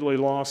completely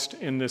lost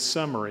in this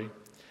summary.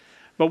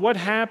 But what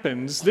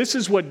happens, this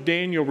is what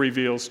Daniel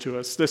reveals to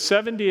us. The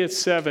 70th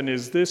seven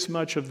is this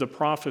much of the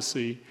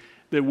prophecy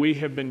that we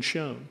have been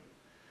shown.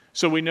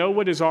 So we know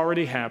what has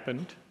already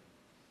happened,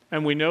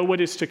 and we know what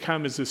is to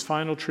come as this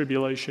final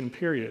tribulation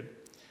period.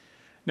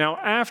 Now,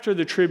 after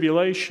the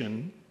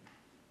tribulation,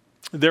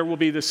 there will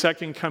be the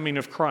second coming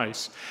of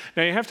Christ.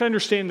 Now, you have to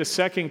understand the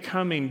second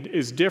coming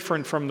is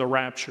different from the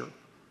rapture.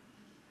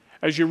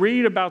 As you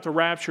read about the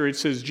rapture, it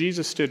says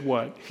Jesus did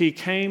what? He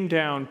came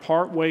down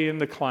partway in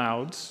the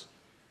clouds,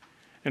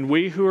 and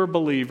we who are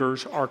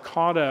believers are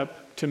caught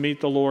up to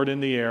meet the Lord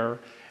in the air,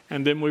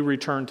 and then we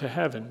return to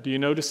heaven. Do you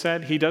notice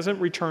that? He doesn't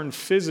return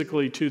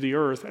physically to the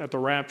earth at the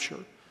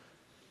rapture.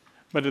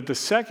 But at the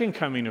second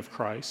coming of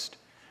Christ,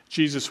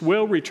 Jesus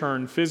will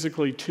return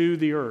physically to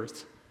the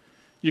earth.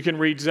 You can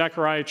read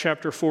Zechariah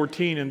chapter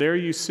 14, and there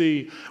you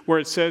see where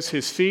it says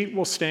his feet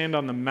will stand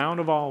on the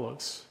Mount of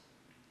Olives.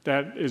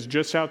 That is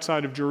just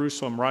outside of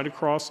Jerusalem, right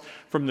across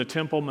from the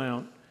Temple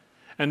Mount.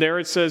 And there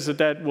it says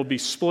that will be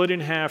split in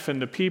half,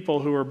 and the people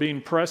who are being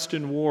pressed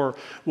in war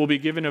will be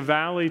given a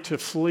valley to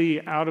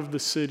flee out of the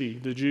city.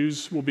 The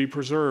Jews will be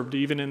preserved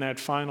even in that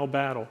final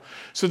battle.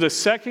 So the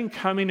second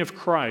coming of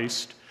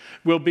Christ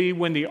will be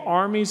when the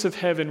armies of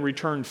heaven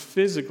return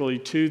physically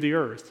to the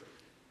earth.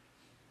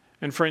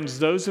 And friends,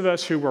 those of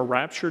us who were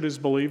raptured as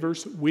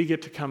believers, we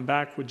get to come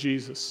back with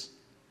Jesus.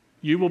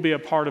 You will be a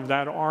part of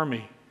that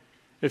army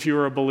if you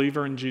are a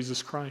believer in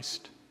Jesus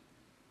Christ.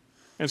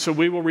 And so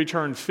we will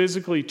return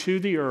physically to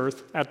the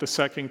earth at the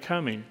second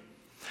coming.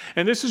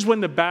 And this is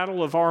when the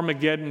battle of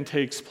Armageddon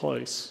takes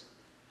place.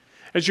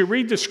 As you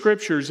read the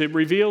scriptures, it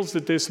reveals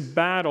that this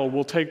battle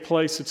will take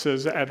place, it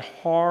says, at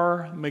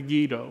Har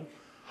Megiddo.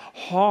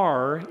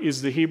 Har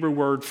is the Hebrew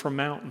word for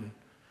mountain.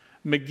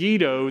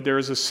 Megiddo, there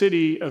is a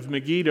city of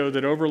Megiddo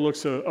that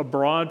overlooks a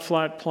broad,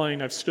 flat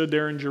plain. I've stood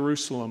there in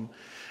Jerusalem.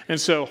 And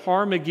so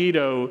Har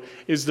Megiddo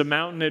is the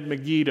mountain at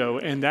Megiddo,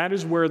 and that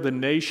is where the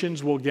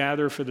nations will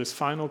gather for this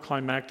final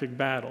climactic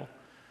battle.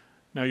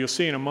 Now you'll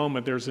see in a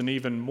moment there's an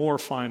even more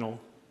final,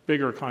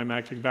 bigger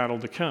climactic battle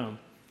to come.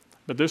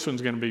 But this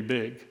one's going to be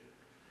big.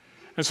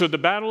 And so the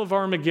Battle of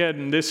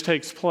Armageddon, this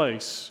takes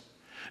place.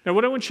 Now,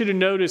 what I want you to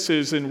notice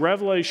is in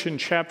Revelation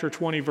chapter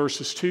 20,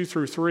 verses 2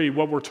 through 3,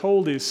 what we're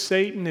told is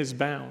Satan is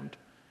bound.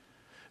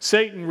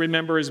 Satan,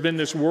 remember, has been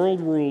this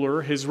world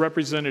ruler, his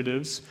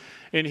representatives,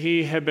 and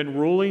he had been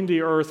ruling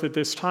the earth at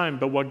this time.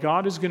 But what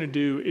God is going to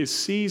do is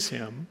seize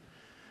him.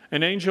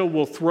 An angel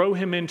will throw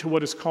him into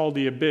what is called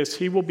the abyss.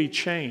 He will be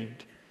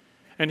chained.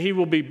 And he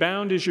will be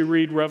bound, as you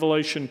read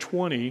Revelation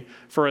 20,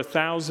 for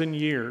 1,000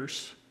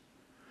 years.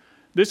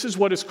 This is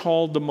what is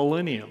called the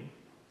millennium.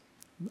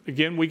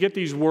 Again, we get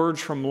these words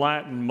from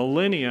Latin.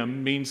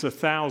 Millennium means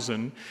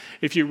 1,000.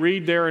 If you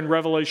read there in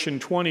Revelation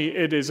 20,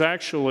 it is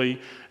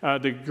actually,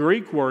 the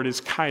Greek word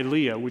is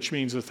kailia, which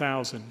means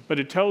 1,000. But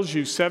it tells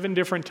you 7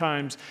 different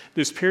times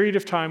this period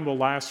of time will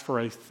last for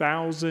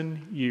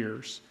 1,000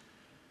 years.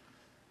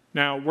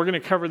 Now, we're going to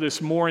cover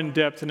this more in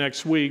depth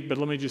next week, but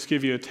let me just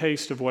give you a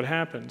taste of what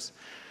happens.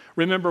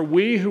 Remember,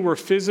 we who were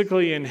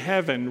physically in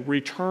heaven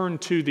return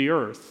to the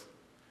earth.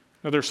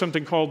 Now, there's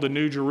something called the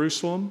New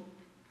Jerusalem.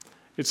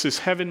 It's this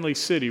heavenly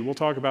city, we'll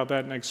talk about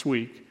that next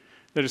week,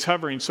 that is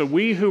hovering. So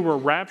we who were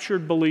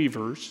raptured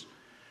believers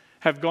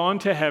have gone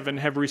to heaven,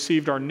 have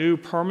received our new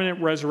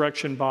permanent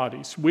resurrection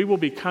bodies. We will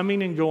be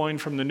coming and going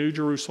from the New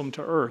Jerusalem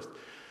to earth.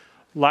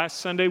 Last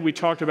Sunday, we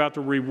talked about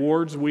the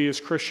rewards we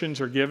as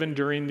Christians are given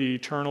during the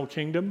eternal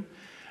kingdom.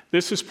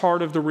 This is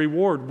part of the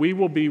reward. We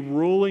will be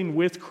ruling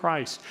with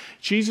Christ.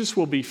 Jesus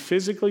will be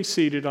physically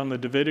seated on the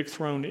Davidic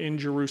throne in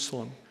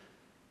Jerusalem.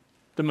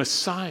 The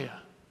Messiah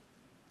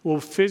will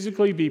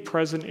physically be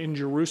present in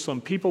Jerusalem.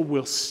 People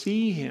will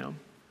see him.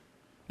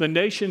 The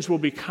nations will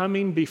be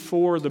coming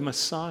before the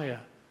Messiah.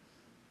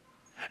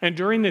 And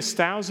during this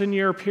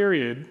 1,000-year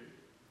period,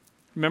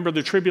 remember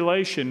the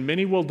tribulation,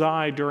 many will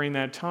die during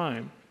that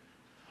time.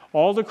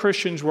 All the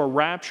Christians were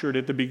raptured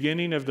at the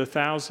beginning of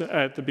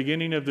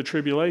the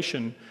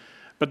tribulation,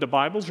 but the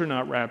Bibles are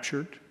not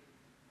raptured.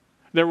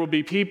 There will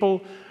be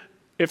people.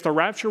 If the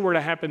rapture were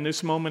to happen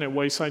this moment at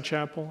Wayside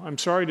Chapel, I'm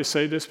sorry to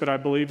say this, but I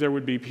believe there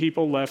would be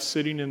people left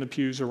sitting in the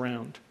pews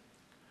around.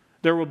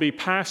 There will be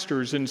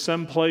pastors in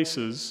some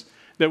places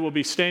that will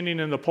be standing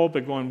in the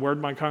pulpit going,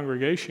 "Where'd my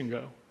congregation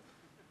go?"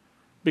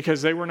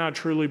 Because they were not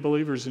truly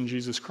believers in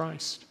Jesus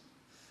Christ.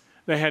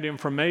 They had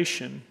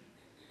information,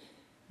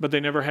 but they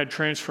never had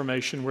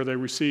transformation where they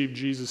received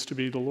Jesus to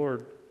be the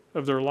Lord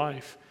of their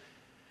life.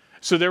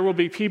 So there will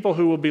be people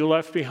who will be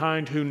left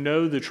behind who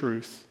know the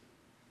truth,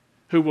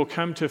 who will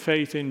come to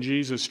faith in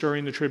Jesus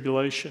during the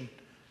tribulation.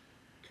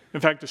 In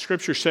fact, the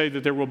scriptures say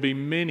that there will be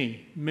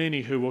many,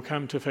 many who will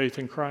come to faith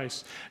in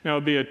Christ. Now, it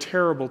will be a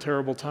terrible,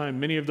 terrible time.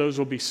 Many of those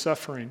will be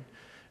suffering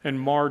and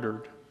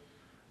martyred.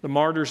 The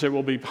martyrs that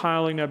will be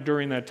piling up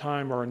during that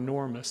time are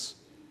enormous.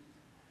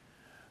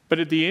 But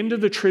at the end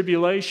of the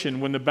tribulation,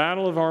 when the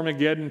Battle of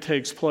Armageddon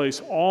takes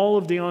place, all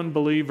of the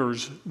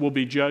unbelievers will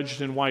be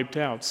judged and wiped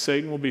out.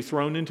 Satan will be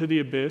thrown into the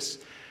abyss.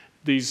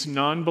 These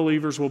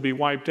non-believers will be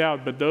wiped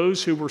out, but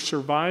those who were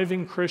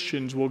surviving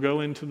Christians will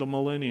go into the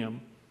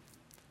millennium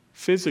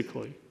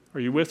physically. Are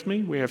you with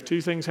me? We have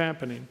 2 things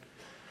happening.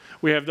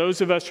 We have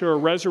those of us who are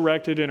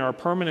resurrected in our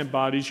permanent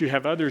bodies. You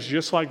have others,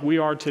 just like we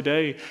are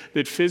today,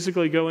 that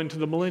physically go into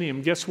the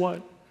millennium. Guess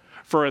what?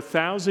 For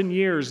 1,000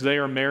 years, they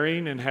are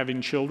marrying and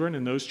having children,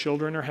 and those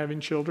children are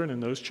having children,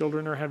 and those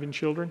children are having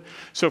children.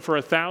 So for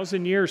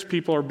 1,000 years,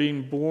 people are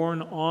being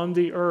born on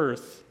the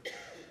earth.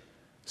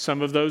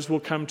 Some of those will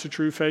come to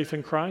true faith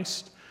in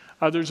Christ.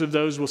 Others of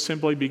those will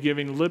simply be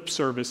giving lip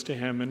service to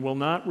him and will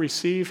not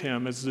receive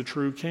him as the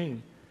true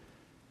king.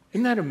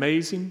 Isn't that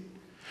amazing?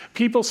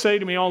 People say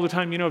to me all the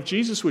time, if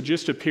Jesus would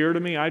just appear to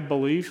me, I'd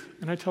believe.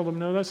 And I tell them,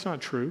 no, that's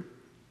not true.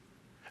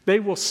 They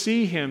will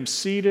see him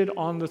seated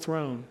on the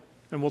throne.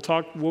 And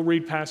we'll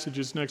read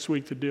passages next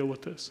week to deal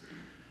with this.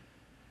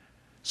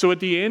 So at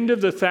the end of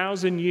the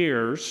 1,000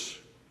 years,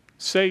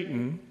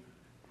 Satan,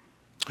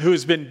 who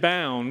has been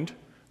bound,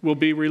 will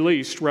be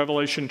released.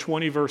 Revelation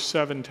 20, verse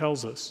 7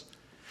 tells us.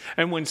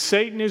 And when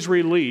Satan is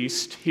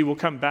released, he will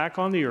come back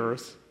on the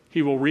earth.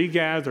 He will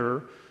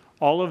regather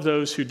all of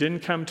those who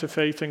didn't come to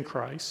faith in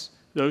Christ,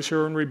 those who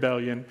are in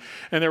rebellion,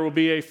 and there will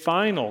be a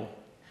final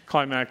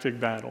climactic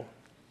battle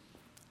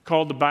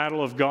called the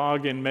Battle of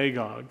Gog and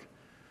Magog.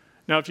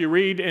 Now, if you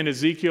read in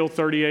Ezekiel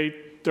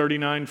 38,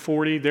 39,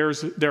 40, there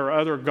are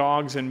other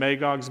Gogs and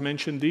Magogs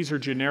mentioned. These are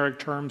generic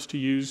terms to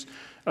use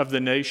of the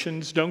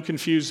nations. Don't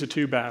confuse the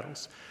 2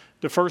 battles.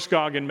 The first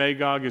Gog and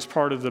Magog is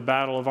part of the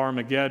Battle of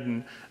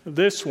Armageddon.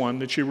 This one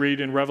that you read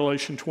in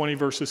Revelation 20,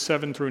 verses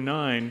 7 through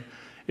 9,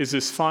 is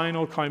this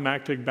final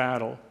climactic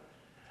battle.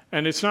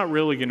 And it's not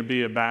really going to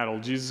be a battle.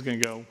 Jesus is going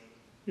to go,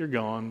 "You're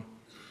gone."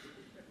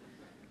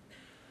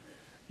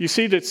 You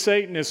see that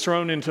Satan is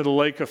thrown into the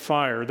lake of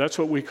fire. That's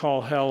what we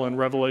call hell in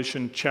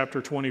Revelation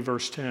chapter 20,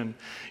 verse 10.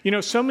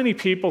 So many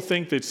people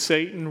think that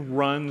Satan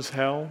runs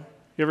hell.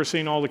 You ever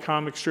seen all the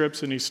comic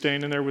strips and he's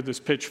standing there with his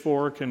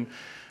pitchfork? And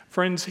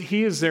friends,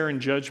 he is there in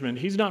judgment.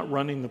 He's not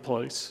running the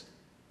place.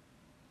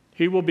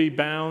 He will be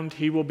bound.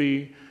 He will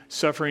be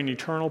suffering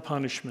eternal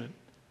punishment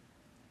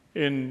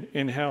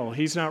in hell.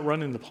 He's not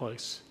running the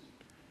place.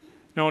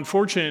 Now,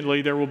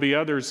 unfortunately, there will be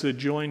others that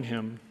join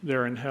him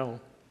there in hell.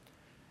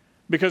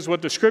 Because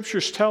what the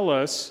scriptures tell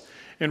us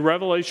in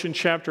Revelation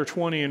chapter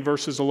 20 and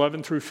verses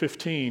 11 through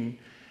 15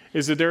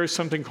 is that there is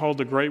something called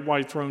the Great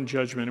White Throne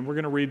Judgment. And we're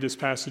going to read this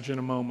passage in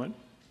a moment.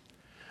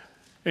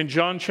 In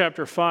John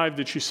chapter 5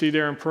 that you see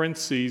there in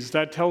parentheses,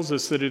 that tells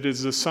us that it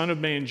is the Son of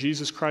Man,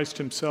 Jesus Christ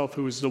himself,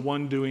 who is the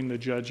one doing the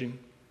judging.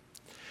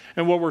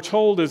 And what we're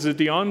told is that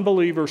the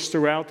unbelievers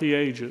throughout the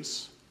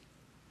ages,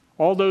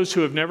 all those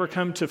who have never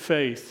come to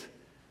faith,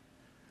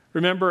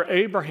 remember,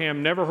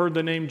 Abraham never heard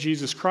the name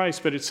Jesus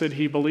Christ, but it said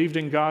he believed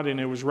in God and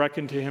it was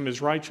reckoned to him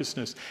as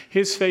righteousness.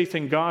 His faith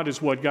in God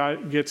is what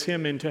gets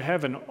him into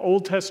heaven.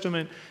 Old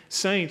Testament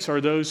saints are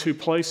those who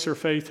place their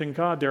faith in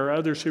God. There are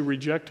others who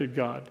rejected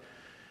God.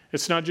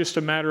 It's not just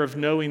a matter of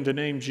knowing the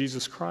name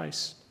Jesus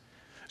Christ.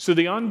 So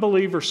the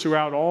unbelievers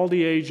throughout all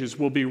the ages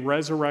will be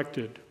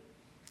resurrected,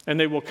 and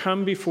they will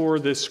come before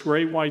this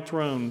great white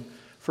throne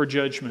for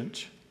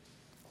judgment.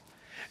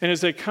 And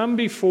as they come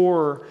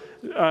before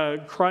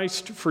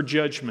Christ for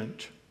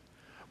judgment,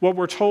 what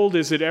we're told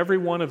is that every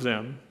one of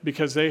them,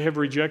 because they have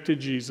rejected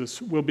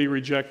Jesus, will be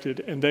rejected,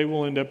 and they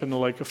will end up in the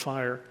lake of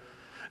fire.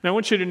 Now, I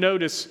want you to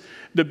notice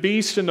the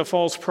beast and the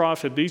false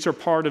prophet. These are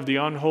part of the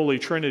unholy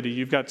trinity.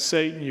 You've got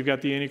Satan, you've got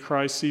the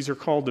Antichrist. These are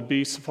called the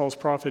beast, the false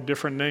prophet,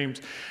 different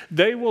names.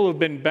 They will have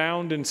been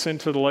bound and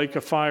sent to the lake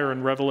of fire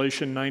in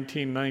Revelation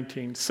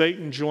 19:19.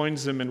 Satan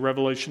joins them in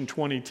Revelation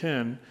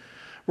 20:10.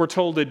 We're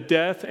told that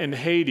death and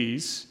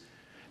Hades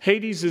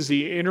is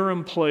the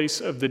interim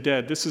place of the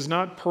dead. This is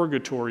not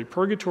purgatory.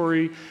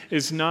 Purgatory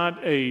is not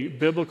a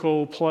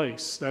biblical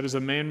place. That is a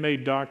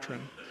man-made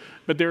doctrine.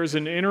 But there is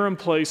an interim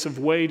place of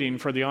waiting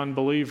for the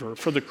unbeliever.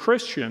 For the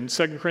Christian,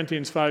 2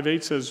 Corinthians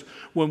 5:8 says,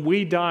 when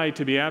we die,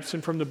 to be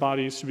absent from the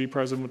body is to be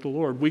present with the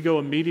Lord. We go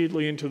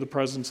immediately into the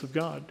presence of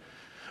God.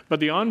 But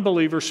the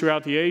unbelievers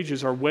throughout the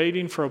ages are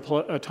waiting for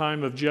a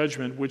time of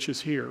judgment, which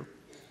is here.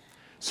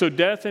 So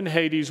death and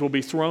Hades will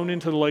be thrown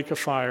into the lake of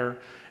fire,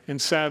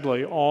 and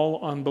sadly, all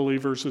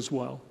unbelievers as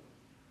well.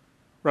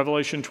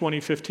 Revelation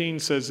 20:15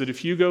 says that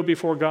if you go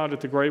before God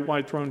at the great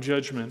white throne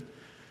judgment,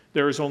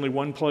 there is only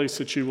one place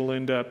that you will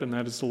end up, and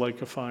that is the lake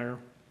of fire.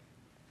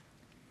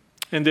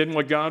 And then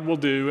what God will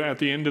do at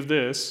the end of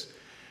this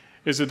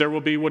is that there will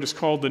be what is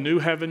called the new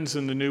heavens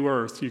and the new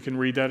earth. You can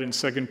read that in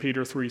 2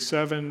 Peter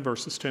 3:7,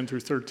 verses 10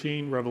 through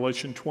 13,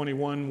 Revelation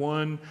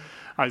 21:1,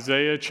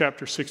 Isaiah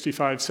chapter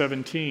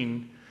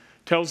 65:17.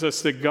 Tells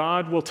us that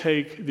God will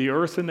take the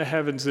earth and the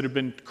heavens that have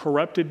been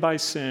corrupted by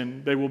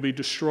sin, they will be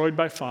destroyed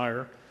by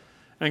fire,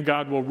 and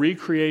God will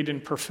recreate in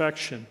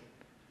perfection.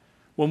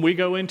 When we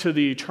go into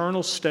the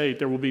eternal state,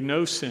 there will be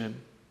no sin.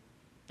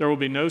 There will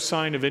be no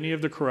sign of any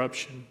of the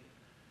corruption.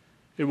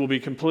 It will be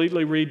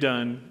completely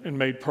redone and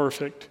made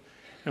perfect,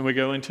 and we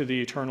go into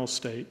the eternal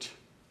state.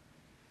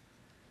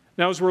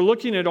 Now, as we're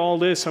looking at all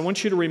this, I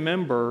want you to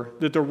remember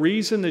that the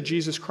reason that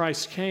Jesus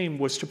Christ came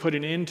was to put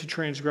an end to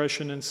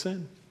transgression and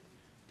sin.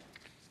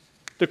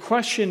 The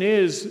question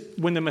is,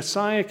 when the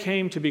Messiah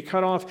came to be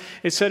cut off,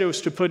 it said it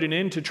was to put an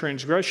end to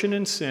transgression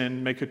and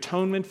sin, make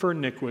atonement for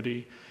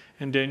iniquity,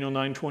 in Daniel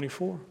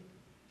 9:24.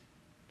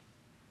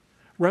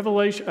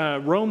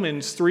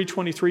 Romans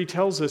 3:23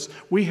 tells us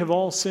we have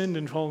all sinned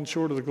and fallen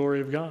short of the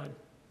glory of God.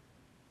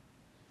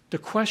 The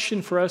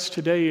question for us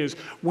today is,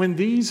 when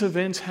these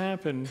events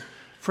happen,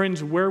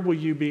 friends, where will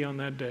you be on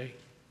that day?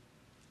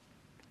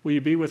 Will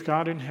you be with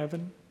God in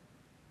heaven?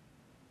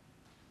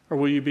 Or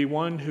will you be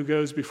one who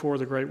goes before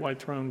the great white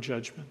throne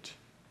judgment?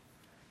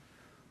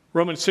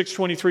 Romans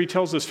 6:23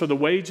 tells us, for the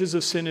wages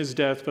of sin is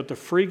death, but the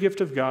free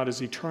gift of God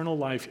is eternal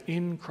life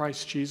in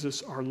Christ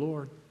Jesus our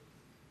Lord.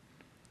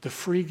 The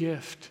free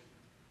gift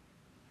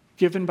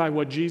given by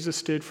what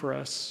Jesus did for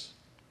us.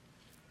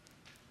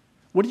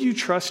 What are you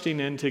trusting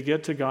in to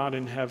get to God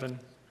in heaven?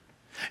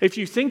 If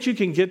you think you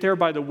can get there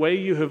by the way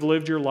you have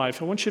lived your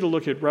life, I want you to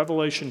look at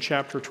Revelation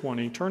chapter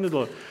 20. Turn to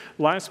the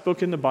last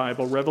book in the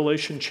Bible,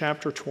 Revelation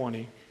chapter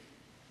 20.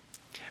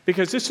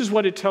 Because this is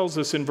what it tells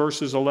us in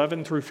verses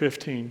 11 through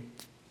 15.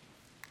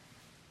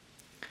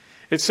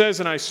 It says,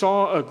 and I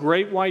saw a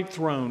great white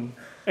throne,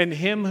 and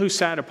him who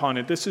sat upon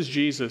it, this is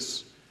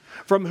Jesus,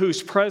 from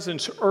whose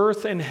presence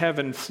earth and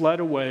heaven fled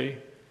away,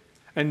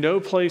 and no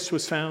place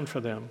was found for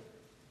them.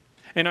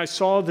 And I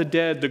saw the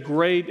dead, the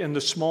great and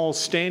the small,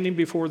 standing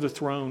before the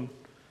throne,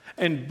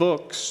 and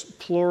books,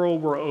 plural,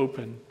 were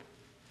open.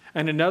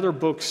 And another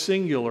book,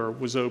 singular,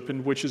 was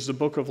opened, which is the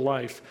book of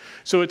life.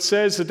 So it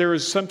says that there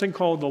is something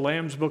called the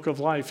Lamb's Book of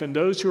Life, and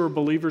those who are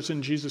believers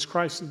in Jesus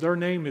Christ, their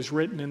name is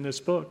written in this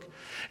book.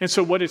 And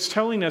so what it's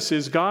telling us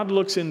is God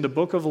looks in the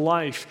book of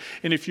life,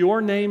 and if your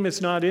name is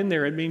not in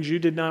there, it means you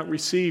did not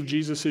receive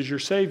Jesus as your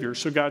Savior.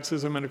 So God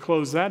says, I'm going to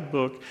close that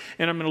book,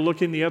 and I'm going to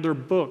look in the other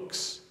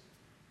books,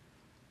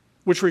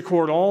 which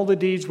record all the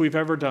deeds we've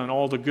ever done,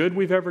 all the good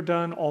we've ever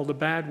done, all the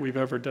bad we've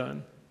ever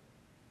done.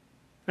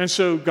 And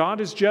so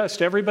God is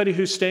just. Everybody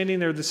who's standing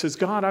there that says,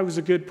 God, I was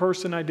a good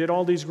person, I did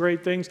all these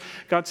great things.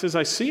 God says,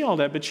 I see all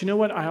that, but you know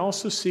what? I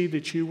also see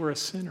that you were a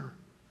sinner.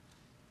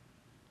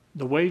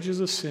 The wages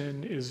of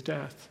sin is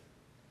death.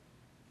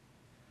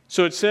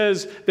 So it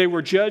says, they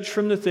were judged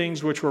from the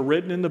things which were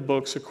written in the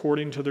books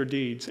according to their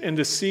deeds. And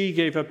the sea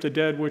gave up the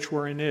dead which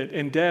were in it,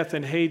 and death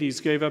and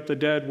Hades gave up the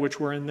dead which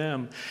were in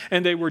them.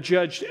 And they were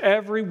judged,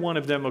 every one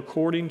of them,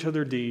 according to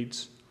their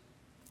deeds.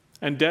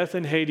 And death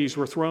and Hades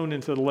were thrown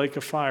into the lake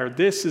of fire.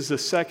 This is the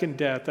second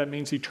death. That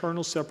means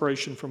eternal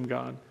separation from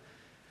God.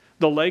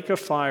 The lake of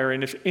fire.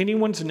 And if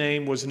anyone's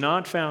name was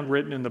not found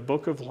written in the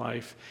book of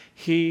life,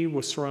 he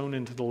was thrown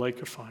into the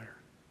lake of fire.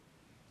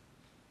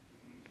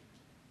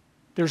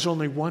 There's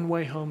only one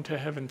way home to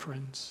heaven,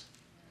 friends.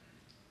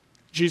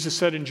 Jesus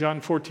said in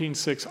John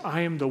 14:6,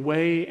 I am the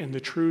way and the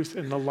truth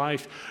and the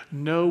life.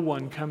 No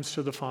one comes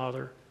to the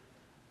Father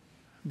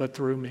but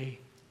through me.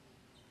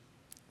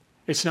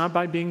 It's not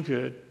by being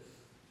good.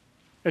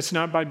 It's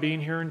not by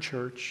being here in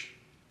church.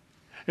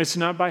 It's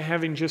not by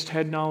having just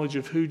had knowledge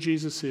of who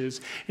Jesus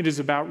is. It is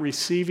about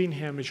receiving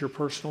him as your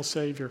personal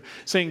Savior.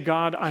 Saying,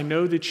 God, I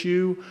know that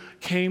you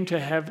came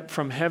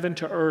from heaven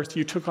to earth.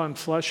 You took on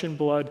flesh and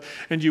blood,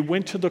 and you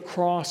went to the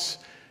cross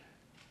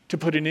to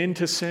put an end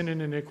to sin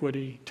and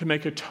iniquity, to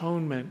make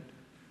atonement,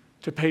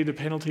 to pay the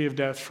penalty of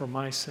death for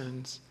my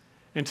sins.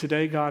 And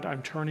today, God,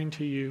 I'm turning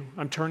to you.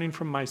 I'm turning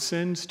from my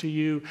sins to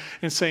you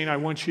and saying, I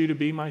want you to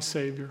be my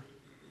Savior.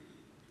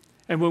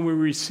 And when we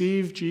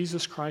receive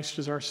Jesus Christ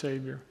as our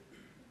Savior,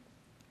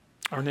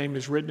 our name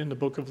is written in the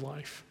book of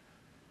life.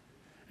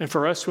 And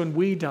for us, when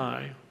we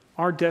die,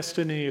 our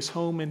destiny is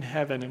home in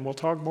heaven. And we'll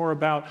talk more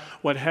about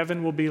what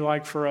heaven will be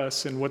like for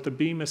us and what the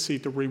Bema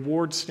seat, the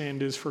reward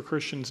stand is for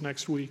Christians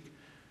next week.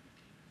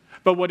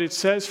 But what it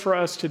says for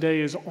us today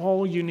is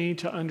all you need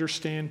to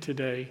understand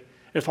today.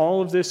 If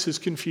all of this has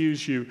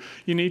confused you,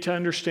 you need to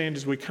understand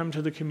as we come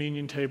to the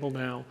communion table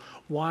now,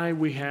 why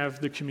we have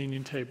the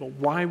communion table,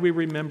 why we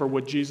remember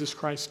what Jesus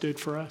Christ did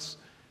for us.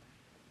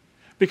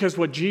 Because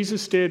what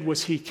Jesus did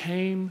was he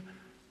came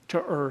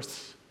to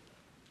earth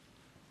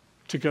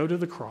to go to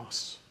the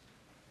cross,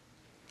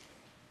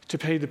 to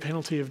pay the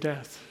penalty of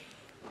death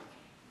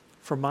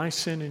for my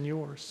sin and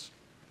yours.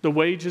 The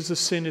wages of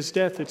sin is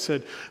death, it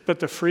said,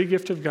 but the free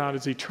gift of God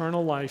is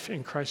eternal life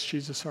in Christ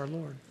Jesus our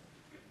Lord.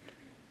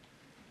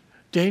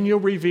 Daniel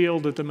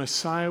revealed that the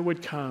Messiah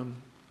would come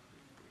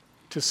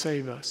to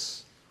save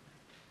us.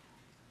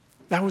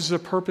 That was the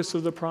purpose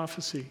of the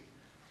prophecy.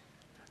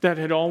 That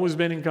had always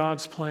been in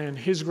God's plan,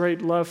 his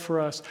great love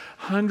for us.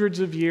 Hundreds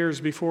of years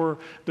before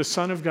the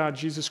Son of God,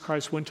 Jesus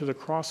Christ, went to the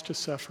cross to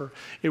suffer,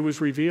 it was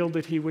revealed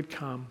that he would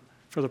come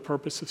for the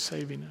purpose of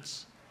saving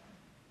us.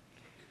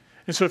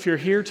 And so if you're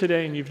here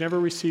today and you've never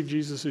received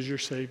Jesus as your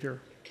Savior,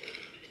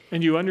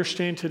 and you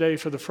understand today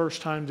for the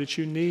first time that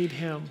you need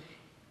him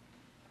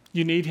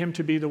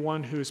to be the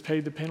one who has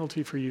paid the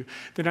penalty for you,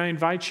 then I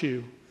invite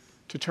you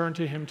to turn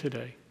to him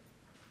today.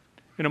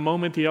 In a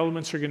moment, the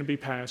elements are going to be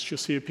passed. You'll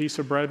see a piece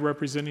of bread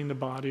representing the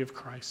body of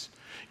Christ.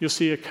 You'll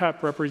see a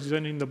cup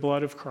representing the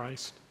blood of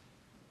Christ.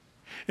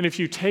 And if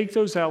you take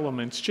those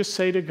elements, just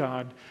say to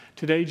God,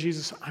 today,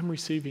 Jesus, I'm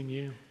receiving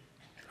you.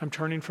 I'm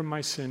turning from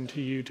my sin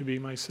to you to be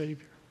my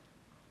Savior.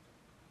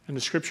 And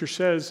the scripture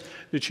says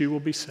that you will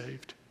be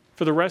saved.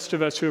 For the rest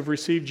of us who have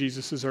received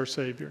Jesus as our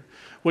Savior,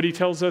 what he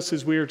tells us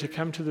is we are to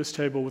come to this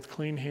table with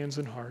clean hands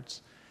and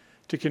hearts,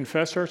 to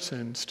confess our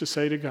sins, to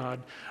say to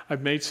God,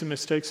 I've made some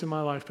mistakes in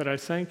my life, but I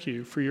thank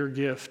you for your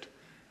gift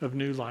of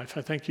new life.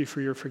 I thank you for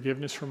your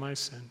forgiveness for my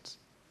sins.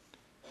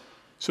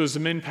 So as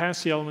the men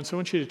pass the elements, I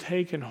want you to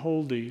take and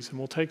hold these, and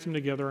we'll take them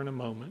together in a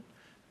moment.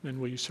 Then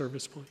will you serve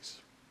us, please?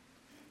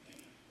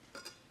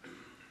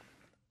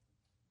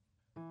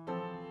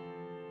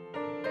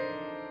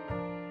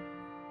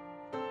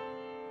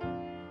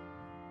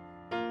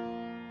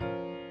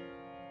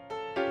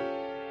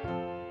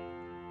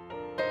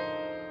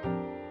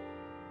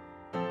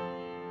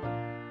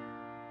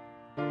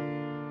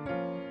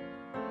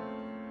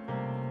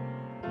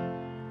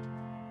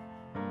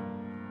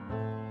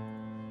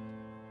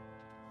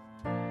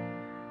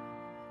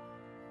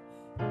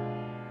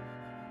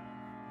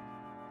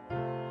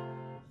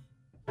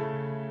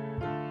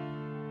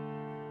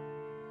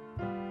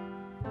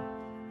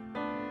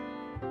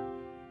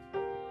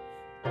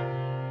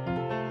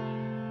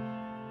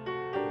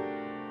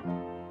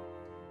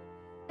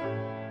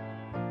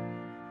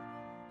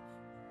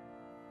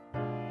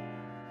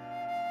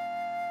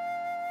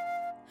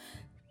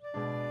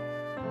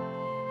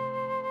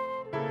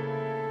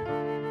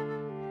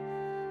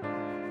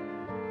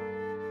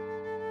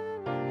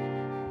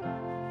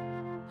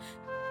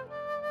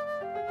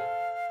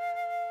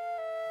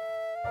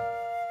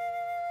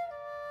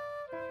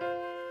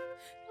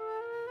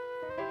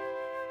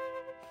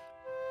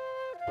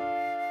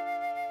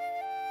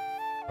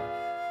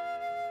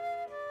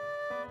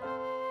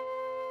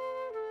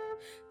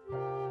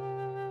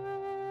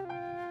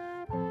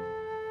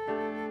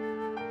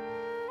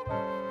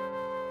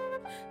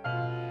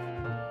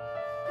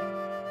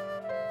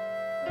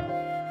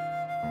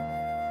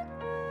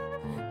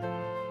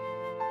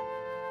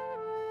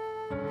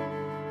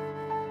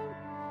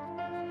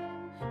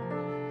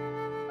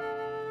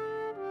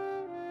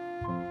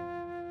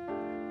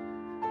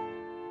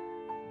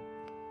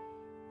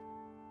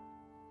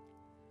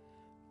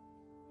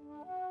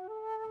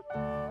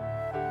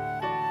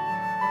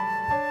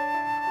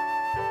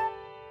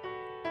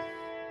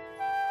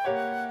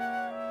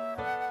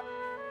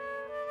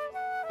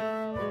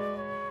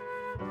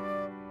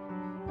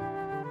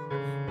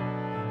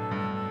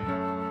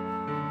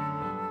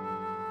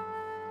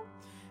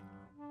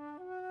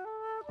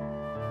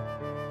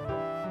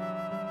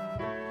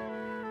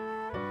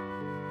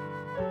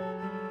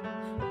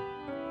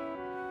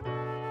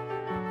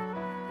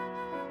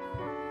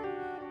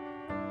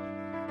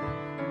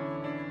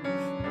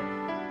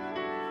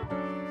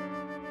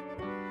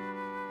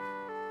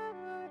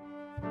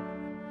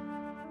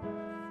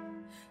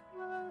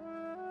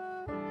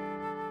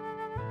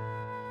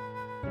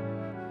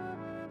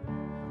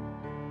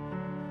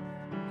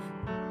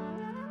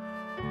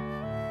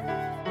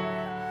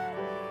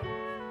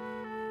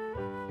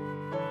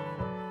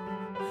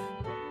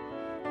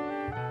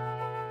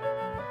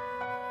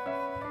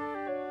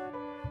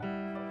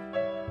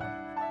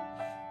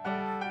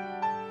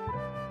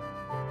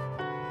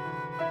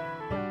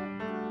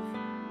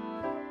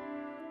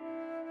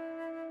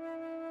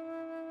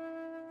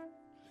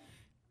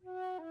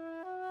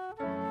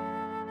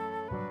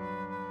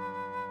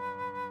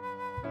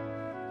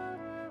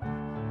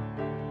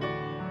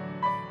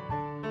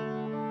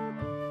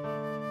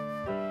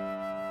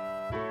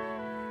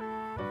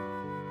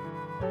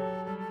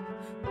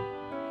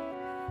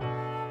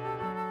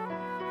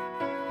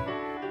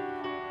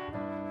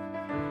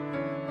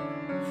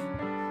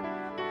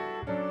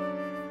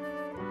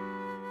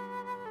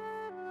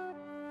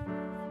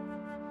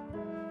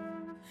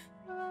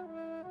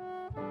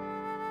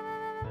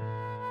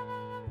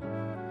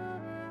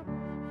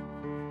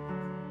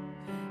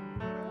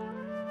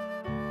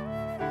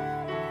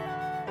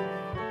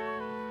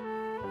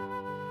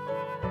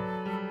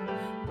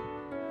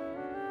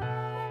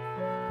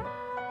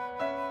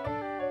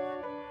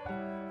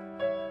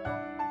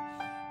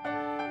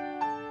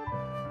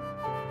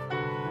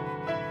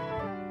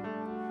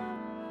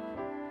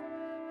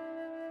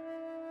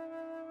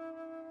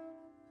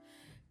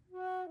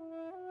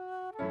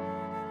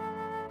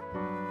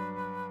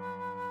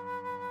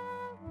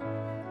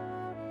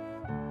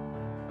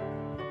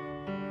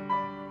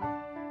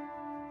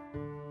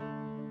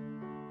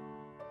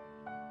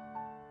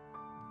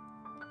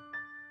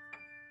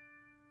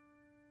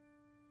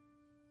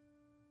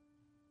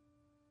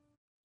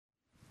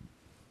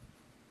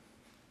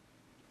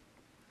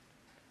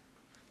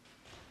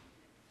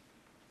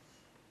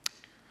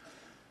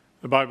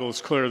 The Bible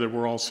is clear that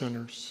we're all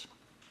sinners,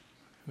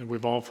 that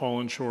we've all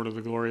fallen short of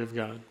the glory of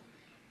God,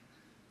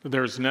 that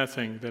there's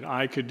nothing that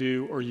I could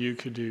do or you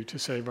could do to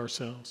save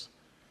ourselves.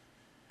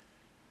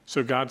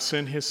 So God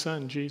sent his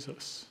son,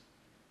 Jesus.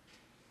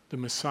 The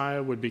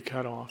Messiah would be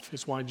cut off,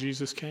 is why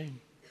Jesus came.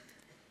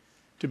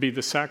 To be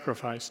the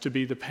sacrifice, to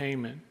be the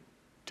payment,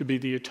 to be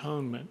the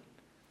atonement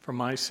for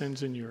my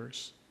sins and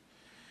yours.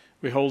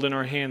 We hold in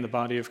our hand the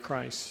body of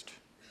Christ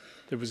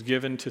that was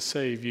given to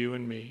save you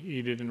and me.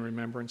 Eat it in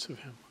remembrance of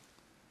him.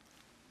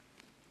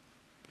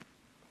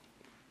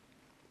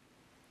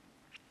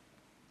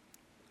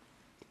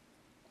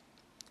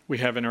 We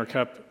have in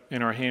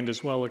our hand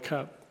as well, a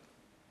cup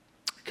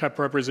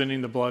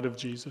representing the blood of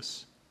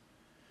Jesus.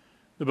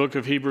 The book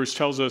of Hebrews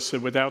tells us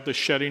that without the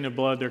shedding of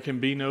blood, there can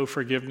be no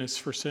forgiveness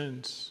for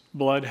sins.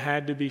 Blood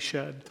had to be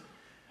shed,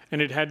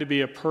 and it had to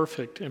be a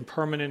perfect and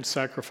permanent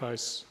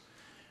sacrifice.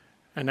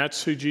 And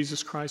that's who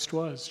Jesus Christ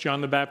was.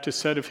 John the Baptist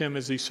said of him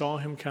as he saw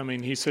him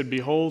coming, he said,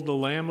 "Behold the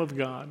Lamb of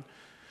God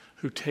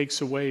who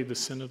takes away the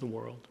sin of the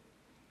world."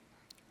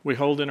 We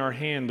hold in our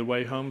hand the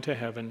way home to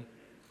heaven,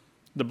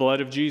 the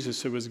blood of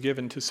Jesus that was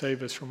given to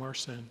save us from our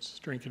sins.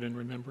 Drink it in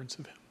remembrance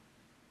of him.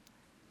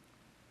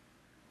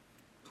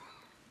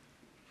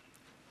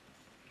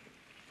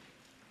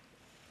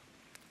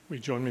 Will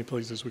you join me,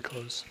 please, as we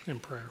close in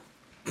prayer?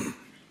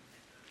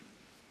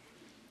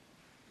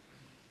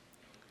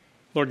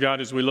 Lord God,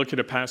 as we look at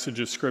a passage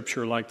of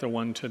Scripture like the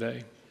one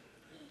today,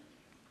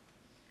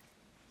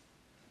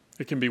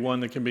 it can be one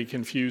that can be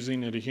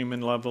confusing at a human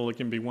level. It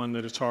can be one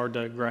that is hard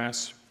to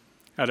grasp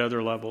at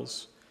other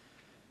levels.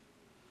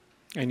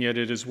 And yet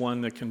it is one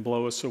that can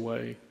blow us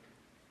away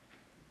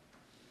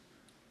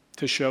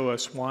to show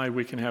us why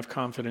we can have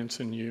confidence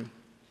in you.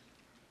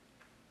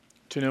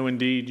 To know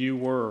indeed you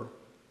were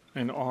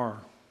and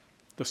are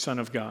the Son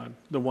of God,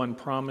 the one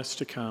promised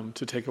to come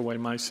to take away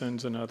my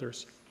sins and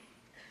others.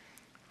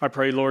 I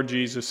pray, Lord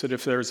Jesus, that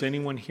if there's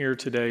anyone here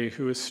today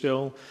who is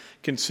still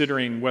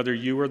considering whether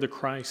you are the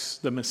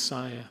Christ, the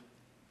Messiah,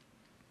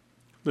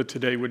 that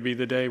today would be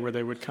the day where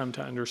they would come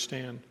to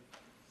understand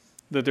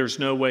that there's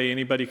no way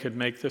anybody could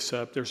make this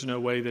up. There's no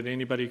way that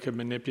anybody could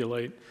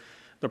manipulate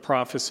the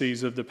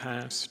prophecies of the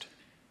past.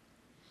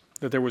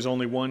 That there was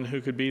only one who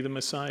could be the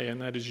Messiah,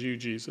 and that is you,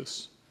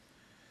 Jesus.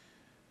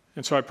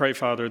 And so I pray,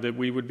 Father, that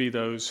we would be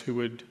those who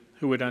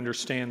would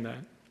understand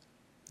that,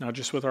 not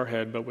just with our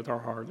head, but with our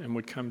heart, and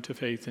would come to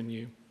faith in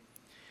you.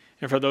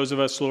 And for those of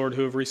us, Lord,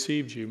 who have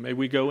received you, may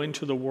we go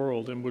into the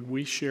world and would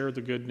we share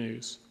the good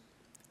news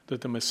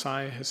that the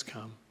Messiah has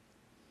come,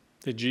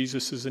 that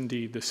Jesus is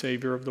indeed the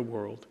Savior of the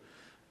world.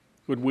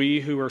 Would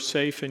we who are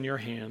safe in your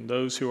hand,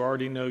 those who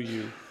already know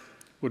you,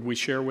 would we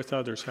share with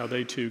others how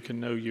they too can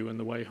know you in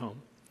the way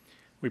home?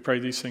 We pray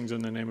these things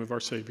in the name of our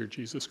Savior,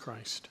 Jesus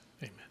Christ.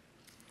 Amen.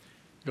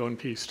 Go in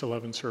peace to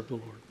love and serve the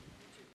Lord.